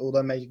 but made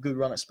a good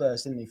run at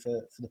Spurs, didn't he,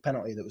 for the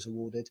penalty that was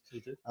awarded. He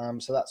did.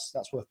 So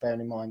that's worth bearing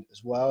in mind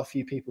as well. A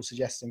few people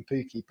suggesting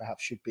Pukki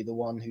perhaps should be the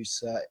one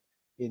who's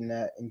in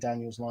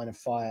Daniel's line of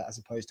fire as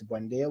opposed to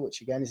Buendia,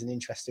 which again is an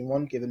interesting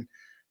one given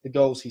the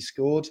goals he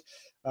scored.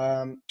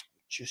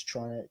 Just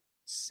trying to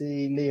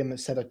see. Liam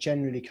has said, I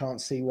generally can't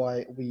see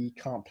why we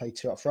can't play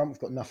two up front. We've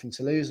got nothing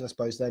to lose. I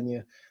suppose then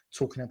you're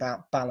talking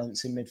about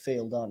balance in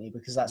midfield, aren't you?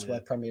 Because that's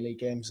where Premier League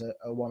games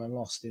are won and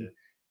lost in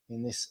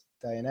this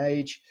day and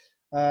age.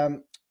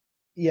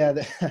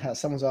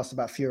 Someone's asked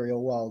about Fury or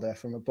Wilder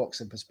from a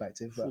boxing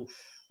perspective, but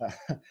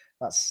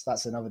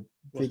that's another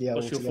video.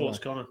 What's your thoughts,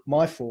 Connor?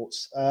 My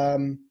thoughts.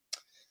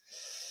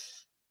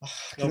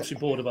 You're obviously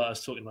bored about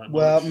us talking about.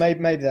 Well,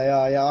 maybe they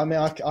are. Yeah, I mean,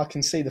 I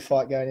can see the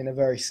fight going in a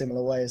very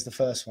similar way as the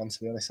first one. To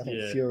be honest, I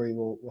think Fury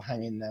will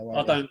hang in there.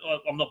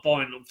 I'm not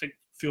buying. I think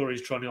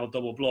Fury's trying the old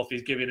double bluff.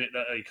 He's giving it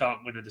that he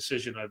can't win a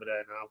decision over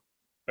there now.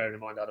 Bearing in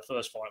mind how the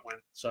first fight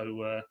went,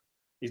 so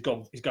he's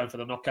going for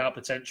the knockout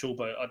potential.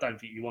 But I don't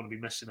think you want to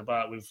be messing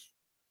about with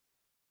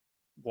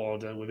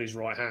Wilder with his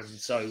right hand.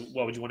 So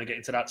why would you want to get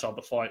into that type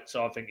of fight?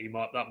 So I think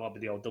that might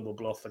be the old double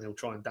bluff, and he'll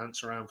try and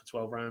dance around for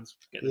 12 rounds.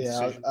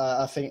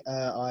 I think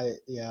I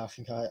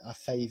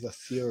favour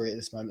Fury at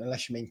this moment,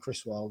 unless you mean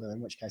Chris Wilder,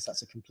 in which case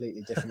that's a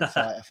completely different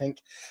fight. I think.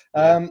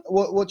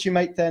 What do you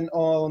make then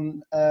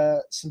on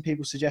some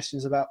people's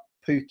suggestions about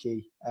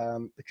Pukki?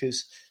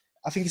 Because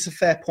I think it's a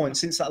fair point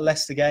since that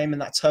Leicester game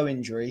and that toe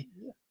injury.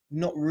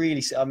 Not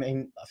really. I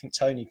mean, I think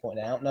Tony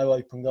pointed out no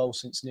open goal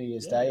since New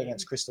Year's Day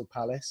against Crystal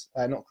Palace.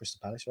 Not Crystal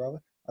Palace,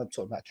 rather. I'm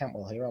talking about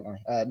Cantwell here, aren't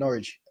I?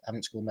 Norwich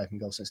haven't scored an open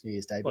goal since New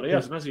Year's Day. Well, he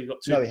hasn't, has he?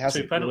 Got two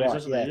penalties,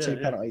 hasn't he? Two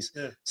penalties.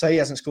 Yeah. So he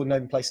hasn't scored an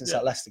open play since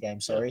that Leicester game,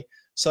 sorry. Yeah.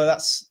 So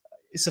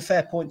it's a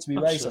fair point to be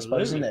raised, I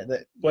suppose, isn't it?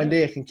 That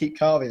Buendia can keep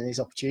carving these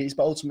opportunities,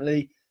 but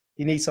ultimately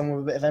you need someone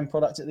with a bit of end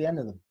product at the end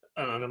of them.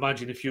 And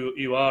imagine if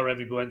you are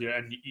Emi Buendia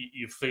and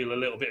you feel a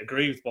little bit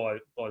aggrieved by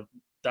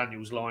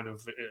Daniel's line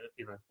of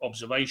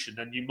observation,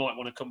 then you might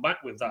want to come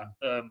back with that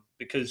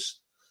because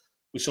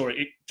we saw it.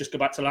 Just go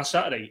back to last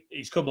Saturday.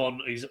 He's come on.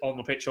 He's on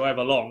the pitch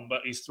however long, but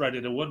he's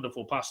threaded a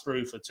wonderful pass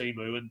through for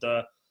Timu. And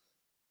I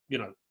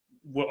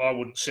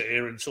wouldn't sit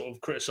here and sort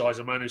of criticise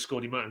a man who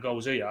scored the amount of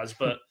goals he has,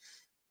 but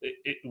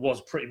it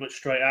was pretty much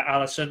straight at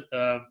Alisson.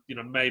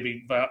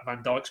 Maybe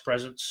Van Dijk's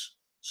presence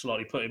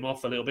slightly put him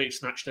off a little bit. He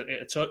snatched at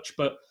it a touch,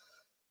 but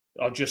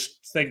I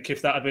just think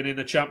if that had been in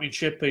the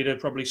Championship, he'd have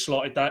probably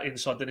slotted that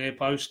inside the near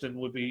post and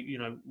would be,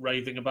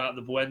 raving about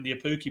the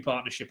Buendia-Pukki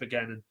partnership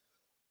again. And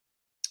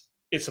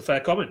it's a fair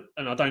comment,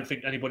 and I don't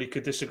think anybody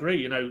could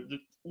disagree.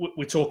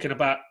 We're talking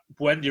about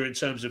Buendia in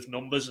terms of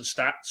numbers and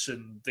stats,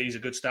 and these are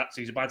good stats,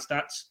 these are bad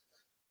stats.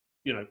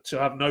 To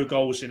have no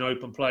goals in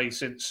open play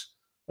since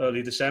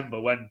early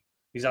December when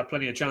he's had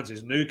plenty of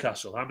chances.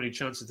 Newcastle, how many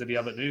chances did he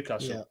have at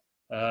Newcastle?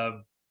 Yeah.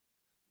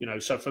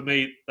 So for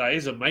me, that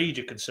is a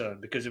major concern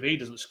because if he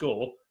doesn't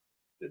score,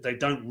 they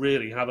don't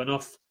really have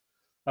enough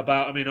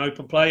about him in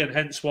open play, and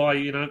hence why,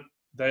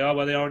 they are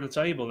where they are on the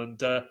table. And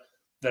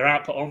their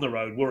output on the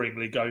road,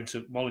 worryingly, going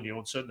to Molineux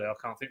on Sunday, I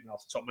can't think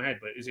off the top of my head,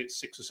 but is it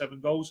 6 or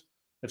 7 goals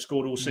they've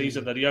scored all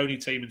season? They're the only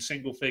team in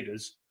single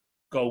figures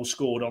goals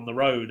scored on the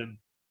road, and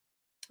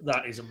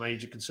that is a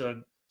major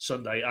concern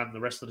Sunday and the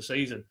rest of the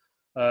season.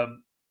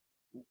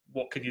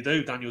 What can you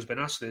do? Daniel's been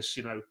asked this,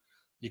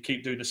 you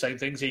keep doing the same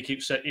things. He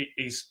keeps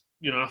he's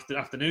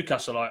after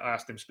Newcastle, I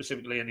asked him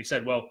specifically, and he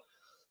said, "Well,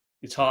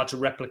 it's hard to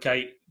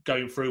replicate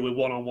going through with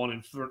 1-on-1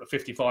 in front of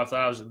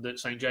 55,000 at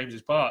St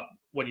James's Park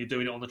when you're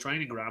doing it on the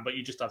training ground. But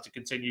you just have to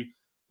continue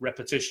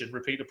repetition,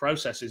 repeat the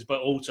processes. But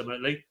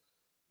ultimately,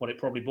 what it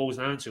probably boils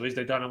down to is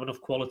they don't have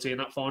enough quality in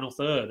that final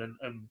third,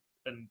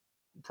 and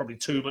probably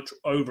too much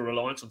over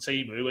reliance on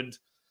Timu, and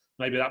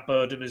maybe that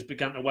burden has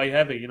begun to weigh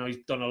heavy. He's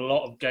done a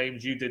lot of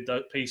games. You did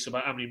that piece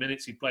about how many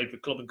minutes he played for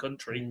club and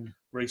country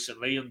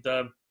recently, and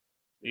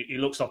he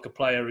looks like a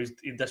player who's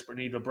in desperate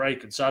need of a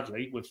break. And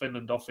sadly, with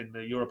Finland off in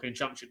the European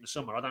Championship in the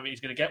summer, I don't think he's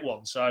going to get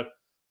one. So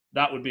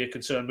that would be a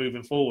concern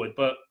moving forward.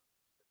 But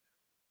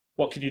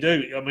what can you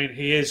do? I mean,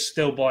 he is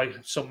still, by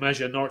some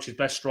measure, Norwich's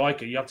best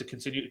striker. You have to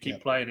continue to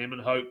keep playing him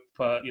and hope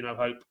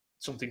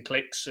something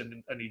clicks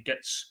and he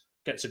gets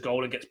a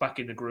goal and gets back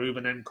in the groove,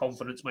 and then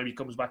confidence maybe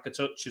comes back a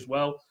touch as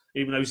well.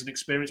 Even though he's an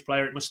experienced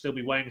player, it must still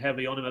be weighing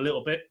heavy on him a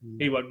little bit.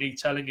 He won't need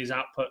telling. His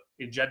output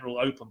in general,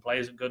 open play,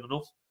 isn't good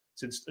enough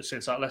since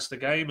that Leicester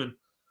game, and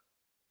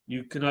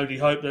you can only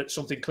hope that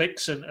something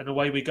clicks and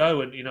away we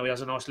go. And, he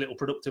has a nice little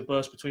productive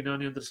burst between now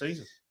and the end of the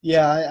season.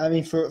 Yeah, I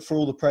mean, for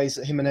all the praise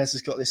that Jimenez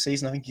has got this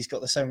season, I think he's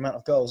got the same amount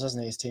of goals,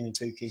 hasn't he, as Teemu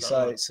Pukki?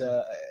 So right? It's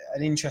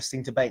an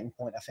interesting debating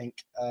point, I think.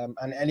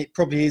 And it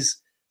probably is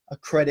a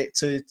credit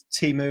to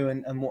Teemu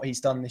and what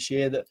he's done this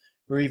year that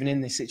we're even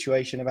in this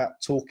situation about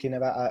talking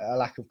about a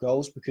lack of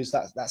goals, because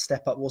that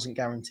step up wasn't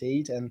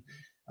guaranteed. And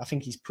I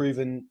think he's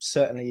proven,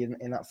 certainly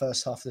in that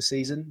first half of the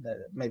season,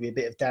 maybe a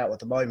bit of doubt at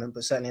the moment,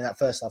 but certainly in that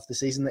first half of the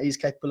season, that he's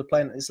capable of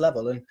playing at this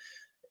level. And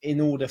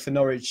in order for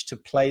Norwich to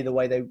play the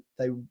way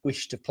they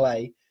wish to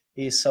play,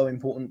 he is so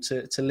important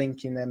to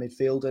link in their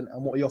midfield and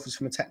what he offers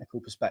from a technical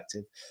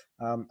perspective.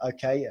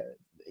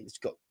 He's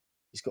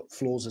got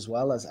flaws as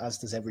well, as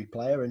does every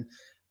player. And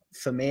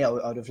for me,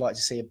 I'd have liked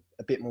to see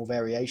a bit more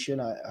variation.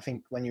 I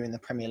think when you're in the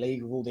Premier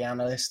League with all the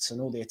analysts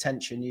and all the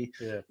attention, you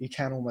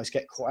can almost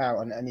get caught out.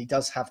 And he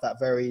does have that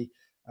very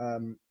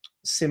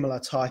similar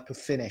type of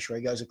finish where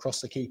he goes across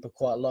the keeper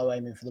quite low,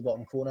 aiming for the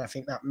bottom corner. I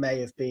think that may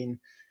have been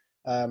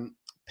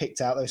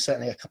picked out. There was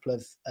certainly a couple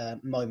of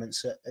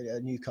moments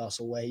at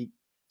Newcastle where he,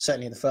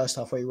 certainly in the first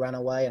half, where he ran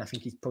away, and I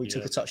think he probably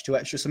took a touch too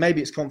extra. So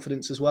maybe it's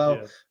confidence as well.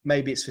 Yeah.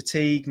 Maybe it's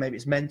fatigue. Maybe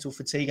it's mental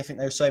fatigue. I think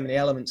there are so many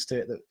elements to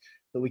it that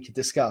we could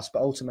discuss,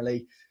 but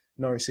ultimately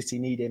Norwich City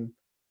need him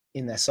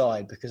in their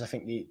side, because I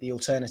think the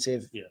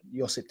alternative,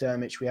 Josip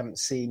Drmic, we haven't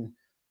seen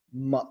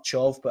much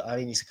of, but I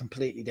mean, he's a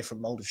completely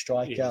different mould of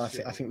striker.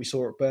 I think we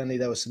saw at Burnley,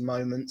 there were some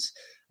moments,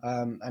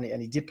 and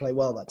he did play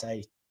well that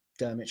day,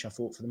 Drmic, I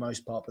thought, for the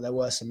most part, but there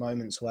were some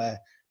moments where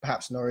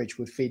perhaps Norwich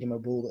would feed him a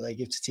ball that they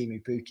give to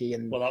Teemu Pukki.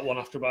 And that one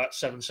after about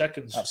 7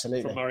 seconds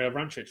from Mario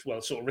Vrancic,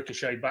 sort of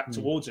ricocheted back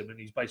towards him, and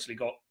he's basically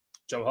got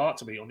Joe Hart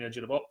to beat on the edge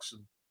of the box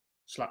and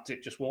slapped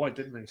it just wide,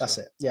 didn't he? That's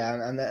it. Yeah,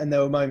 and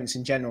there were moments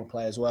in general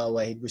play as well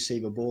where he'd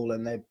receive a ball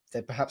and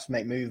they'd perhaps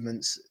make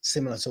movements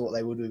similar to what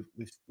they would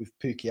with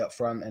Pukki up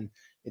front, and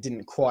it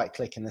didn't quite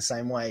click in the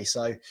same way.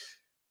 So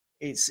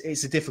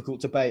it's a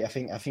difficult debate. I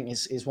think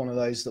it's one of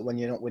those that when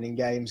you're not winning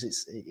games,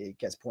 it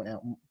gets pointed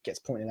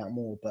out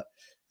more. But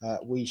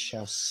we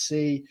shall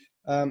see.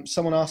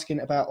 Someone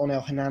asking about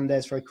Onel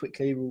Hernandez very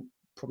quickly. We'll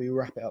probably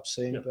wrap it up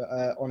soon. Yeah. But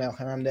Onel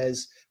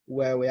Hernandez,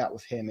 where are we at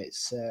with him?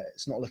 It's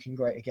not looking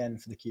great again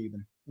for the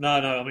Cuban. No.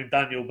 I mean,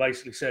 Daniel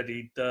basically said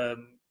he'd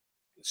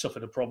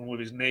suffered a problem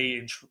with his knee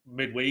in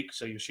midweek,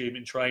 so you assume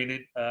in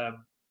training.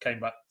 Came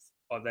back.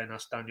 I then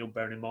asked Daniel,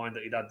 bearing in mind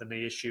that he'd had the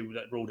knee issue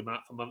that ruled him out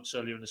for months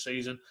earlier in the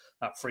season.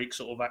 That freak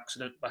sort of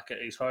accident back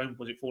at his home.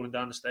 Was it falling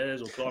down the stairs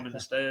or climbing the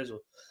stairs? Or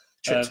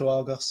trip to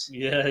Argos?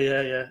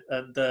 Yeah.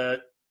 And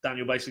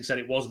Daniel basically said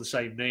it was the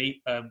same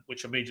knee,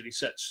 which immediately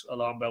sets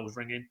alarm bells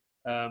ringing.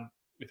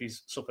 If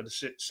he's suffered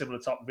a similar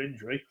type of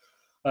injury.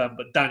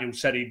 But Daniel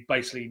said he'd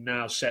basically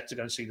now set to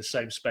go and see the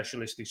same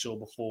specialist he saw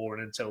before,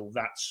 and until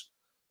that's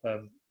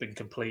been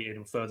completed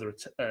and further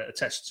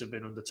tests have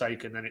been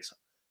undertaken, then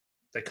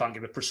they can't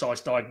give a precise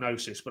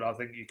diagnosis. But I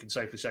think you can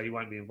safely say he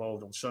won't be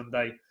involved on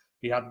Sunday.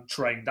 He hadn't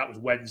trained. That was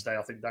Wednesday,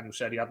 I think Daniel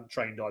said. He hadn't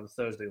trained either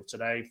Thursday or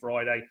today,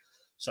 Friday.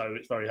 So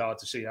it's very hard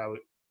to see how,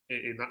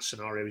 in that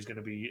scenario, he's going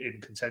to be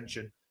in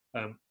contention.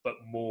 But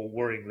more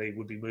worryingly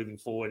would be moving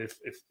forward if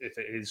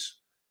it is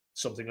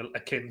something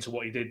akin to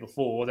what he did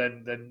before,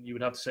 then you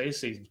would have to say his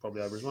season's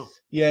probably over as well.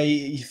 Yeah,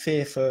 you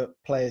fear for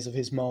players of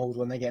his mould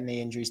when they get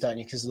knee injuries, don't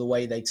you? Because of the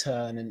way they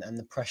turn and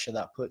the pressure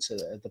that puts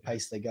at the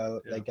pace they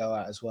go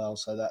at as well.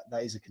 So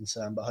that is a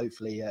concern. But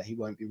hopefully he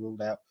won't be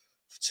ruled out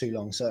for too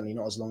long. Certainly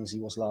not as long as he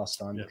was last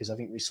time, because I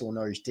think we saw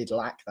Norwich did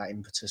lack that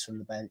impetus from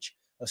the bench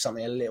of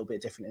something a little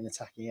bit different in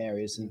attacking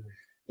areas. And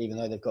even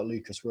though they've got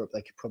Lucas Rupp,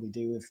 they could probably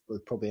do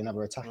with probably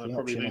another attacking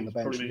option on the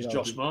bench. Probably means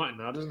Josh Martin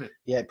now, doesn't it?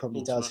 Yeah, it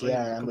probably does.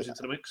 Yeah, comes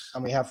into the mix.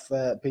 And we have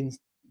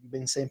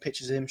been seeing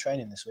pictures of him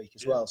training this week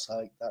as well.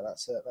 So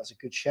that's a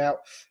good shout.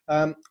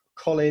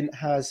 Colin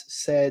has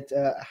said,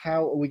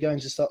 "How are we going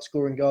to start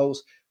scoring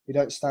goals? We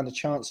don't stand a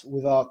chance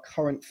with our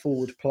current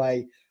forward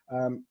play.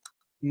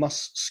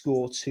 Must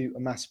score to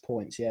amass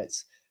points." Yeah,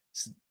 it's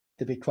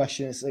the big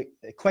question. It's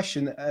a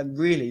question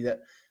really that,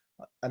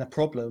 and a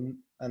problem.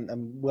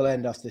 And we'll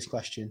end after this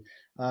question,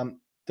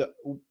 that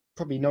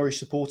probably Norwich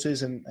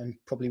supporters and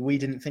probably we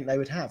didn't think they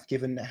would have,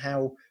 given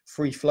how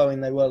free-flowing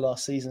they were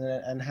last season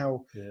and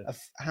how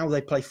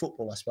they play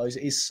football, I suppose.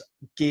 It is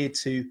geared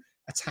to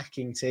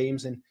attacking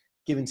teams and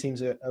giving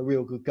teams a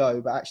real good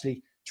go, but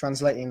actually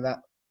translating that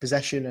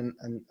possession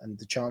and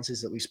the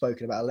chances that we've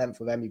spoken about at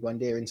length with Emi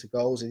Buendia into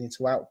goals and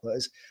into output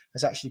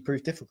has actually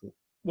proved difficult.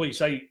 Well, you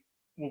say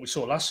what we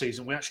saw last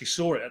season, we actually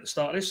saw it at the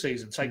start of this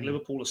season. Take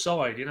Liverpool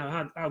aside,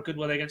 how good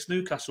were they against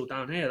Newcastle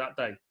down here that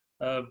day?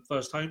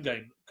 First home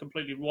game,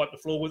 completely wiped the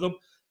floor with them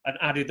and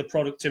added the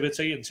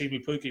productivity. And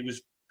Teemu Pukki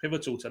was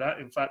pivotal to that.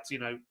 In fact,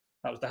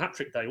 that was the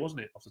hat-trick day,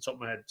 wasn't it, off the top of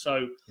my head?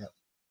 So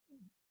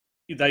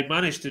they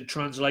managed to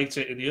translate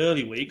it in the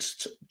early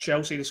weeks.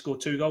 Chelsea, they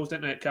scored 2 goals,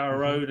 didn't they, at Carrow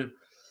Road, and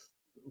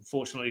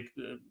unfortunately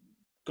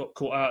got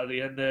caught out at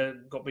the end there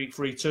and got beat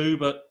 3-2,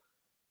 but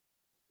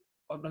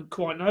I don't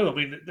quite know. I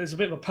mean, there's a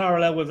bit of a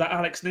parallel with that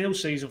Alex Neil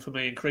season for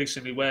me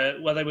increasingly,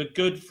 where they were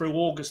good through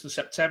August and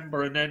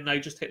September, and then they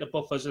just hit the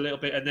buffers a little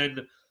bit, and then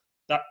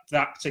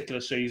that particular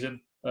season,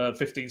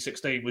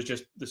 15-16, was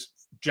just this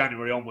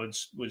January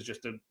onwards was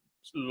just a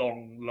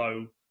long,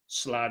 low,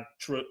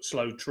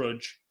 slow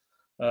trudge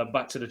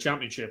back to the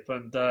Championship,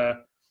 and it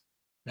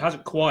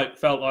hasn't quite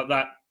felt like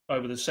that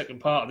over the second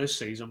part of this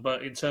season.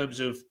 But in terms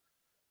of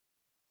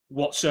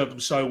what served them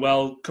so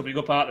well coming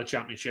up out of the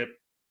Championship,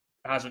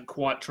 hasn't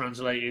quite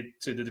translated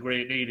to the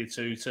degree it needed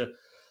to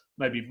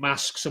maybe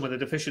mask some of the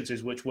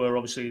deficiencies, which were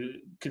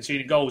obviously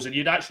conceding goals. And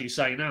you'd actually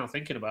say now,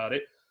 thinking about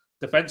it,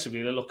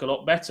 defensively they look a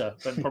lot better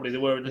than probably they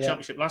were in the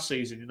Championship last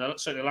season.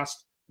 Certainly the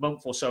last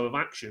month or so of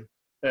action,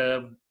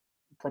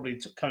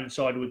 probably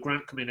coincided with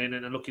Grant coming in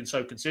and looking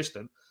so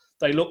consistent.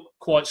 They look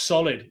quite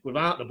solid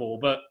without the ball,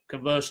 but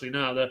conversely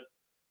now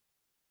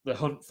the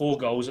hunt for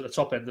goals at the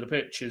top end of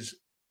the pitch has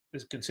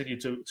continued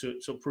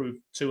to prove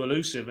too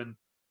elusive. And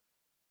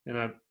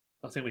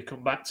I think we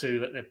come back to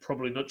that they're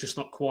probably not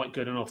quite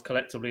good enough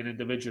collectively and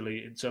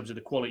individually in terms of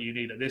the quality you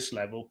need at this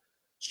level.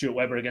 Stuart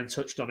Webber again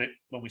touched on it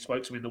when we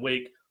spoke to him in the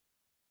week.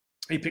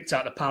 He picked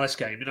out the Palace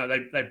game.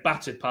 They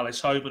battered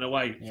Palace home and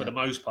away for the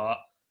most part,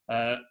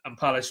 and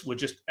Palace were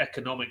just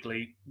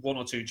economically 1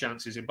 or 2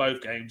 chances in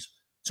both games,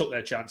 took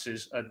their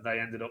chances, and they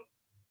ended up,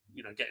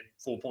 getting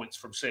 4 points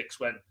from 6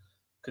 when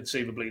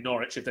conceivably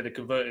Norwich, if they'd have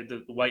converted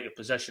the weight of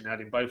possession they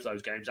had in both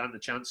those games and the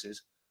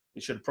chances,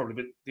 it should have probably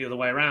been the other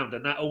way around.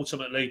 And that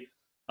ultimately,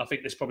 I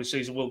think this probably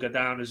season will go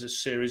down as a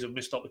series of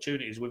missed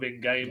opportunities within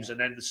games and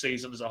then the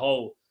season as a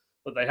whole.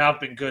 But they have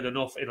been good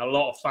enough in a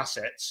lot of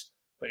facets,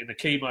 but in the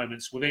key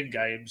moments within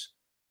games,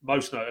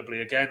 most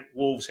notably, again,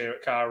 Wolves here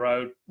at Carrow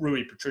Road,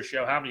 Rui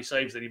Patricio, how many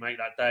saves did he make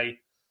that day?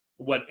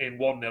 Went in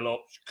 1-0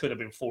 up, could have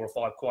been 4 or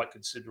 5 quite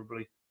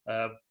considerably,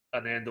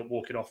 and they end up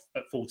walking off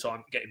at full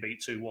time, getting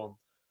beat 2-1.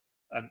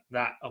 And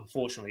that,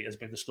 unfortunately, has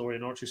been the story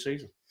of Norwich's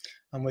season.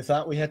 And with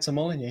that, we head to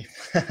Molineux.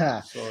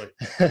 Sorry.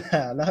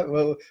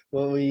 No,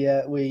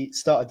 we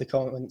started the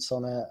comments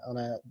on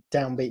a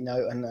downbeat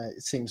note, and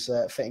it seems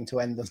fitting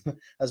to end them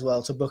as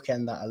well, to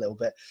bookend that a little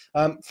bit.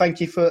 Thank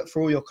you for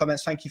all your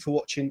comments. Thank you for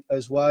watching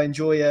as well.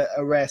 Enjoy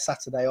a rare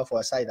Saturday off. Well,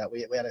 I say that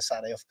we had a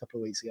Saturday off a couple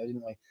of weeks ago,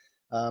 didn't we?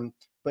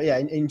 But yeah,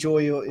 enjoy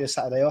your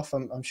Saturday off.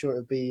 I'm sure it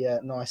would be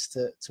nice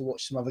to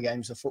watch some other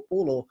games of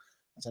football, or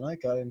I don't know,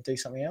 go and do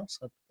something else.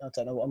 I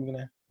don't know what I'm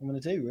gonna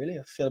do really.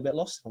 I feel a bit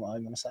lost if I'm at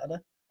home on a Saturday.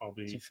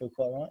 Do you feel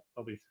quite right?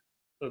 I'll be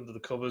under the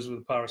covers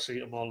with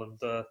paracetamol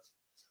and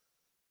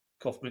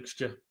cough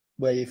mixture.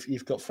 Well,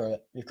 you've got through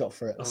it. You've got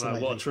through it. That's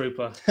what a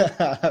trooper.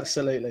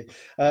 Absolutely.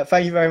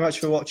 Thank you very much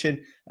for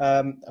watching.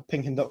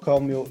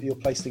 Pinkin.com, your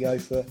place to go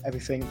for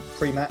everything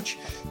pre-match.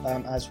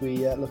 As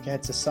we look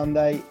ahead to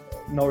Sunday,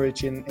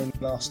 Norwich in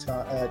last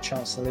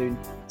chance saloon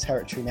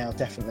territory now,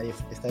 definitely,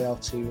 if they are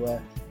to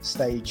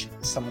stage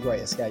some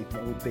great escape,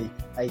 and it would be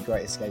a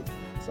great escape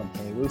from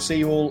here. We'll see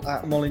you all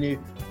at Molineux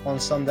on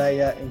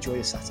Sunday. Enjoy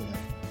your Saturday.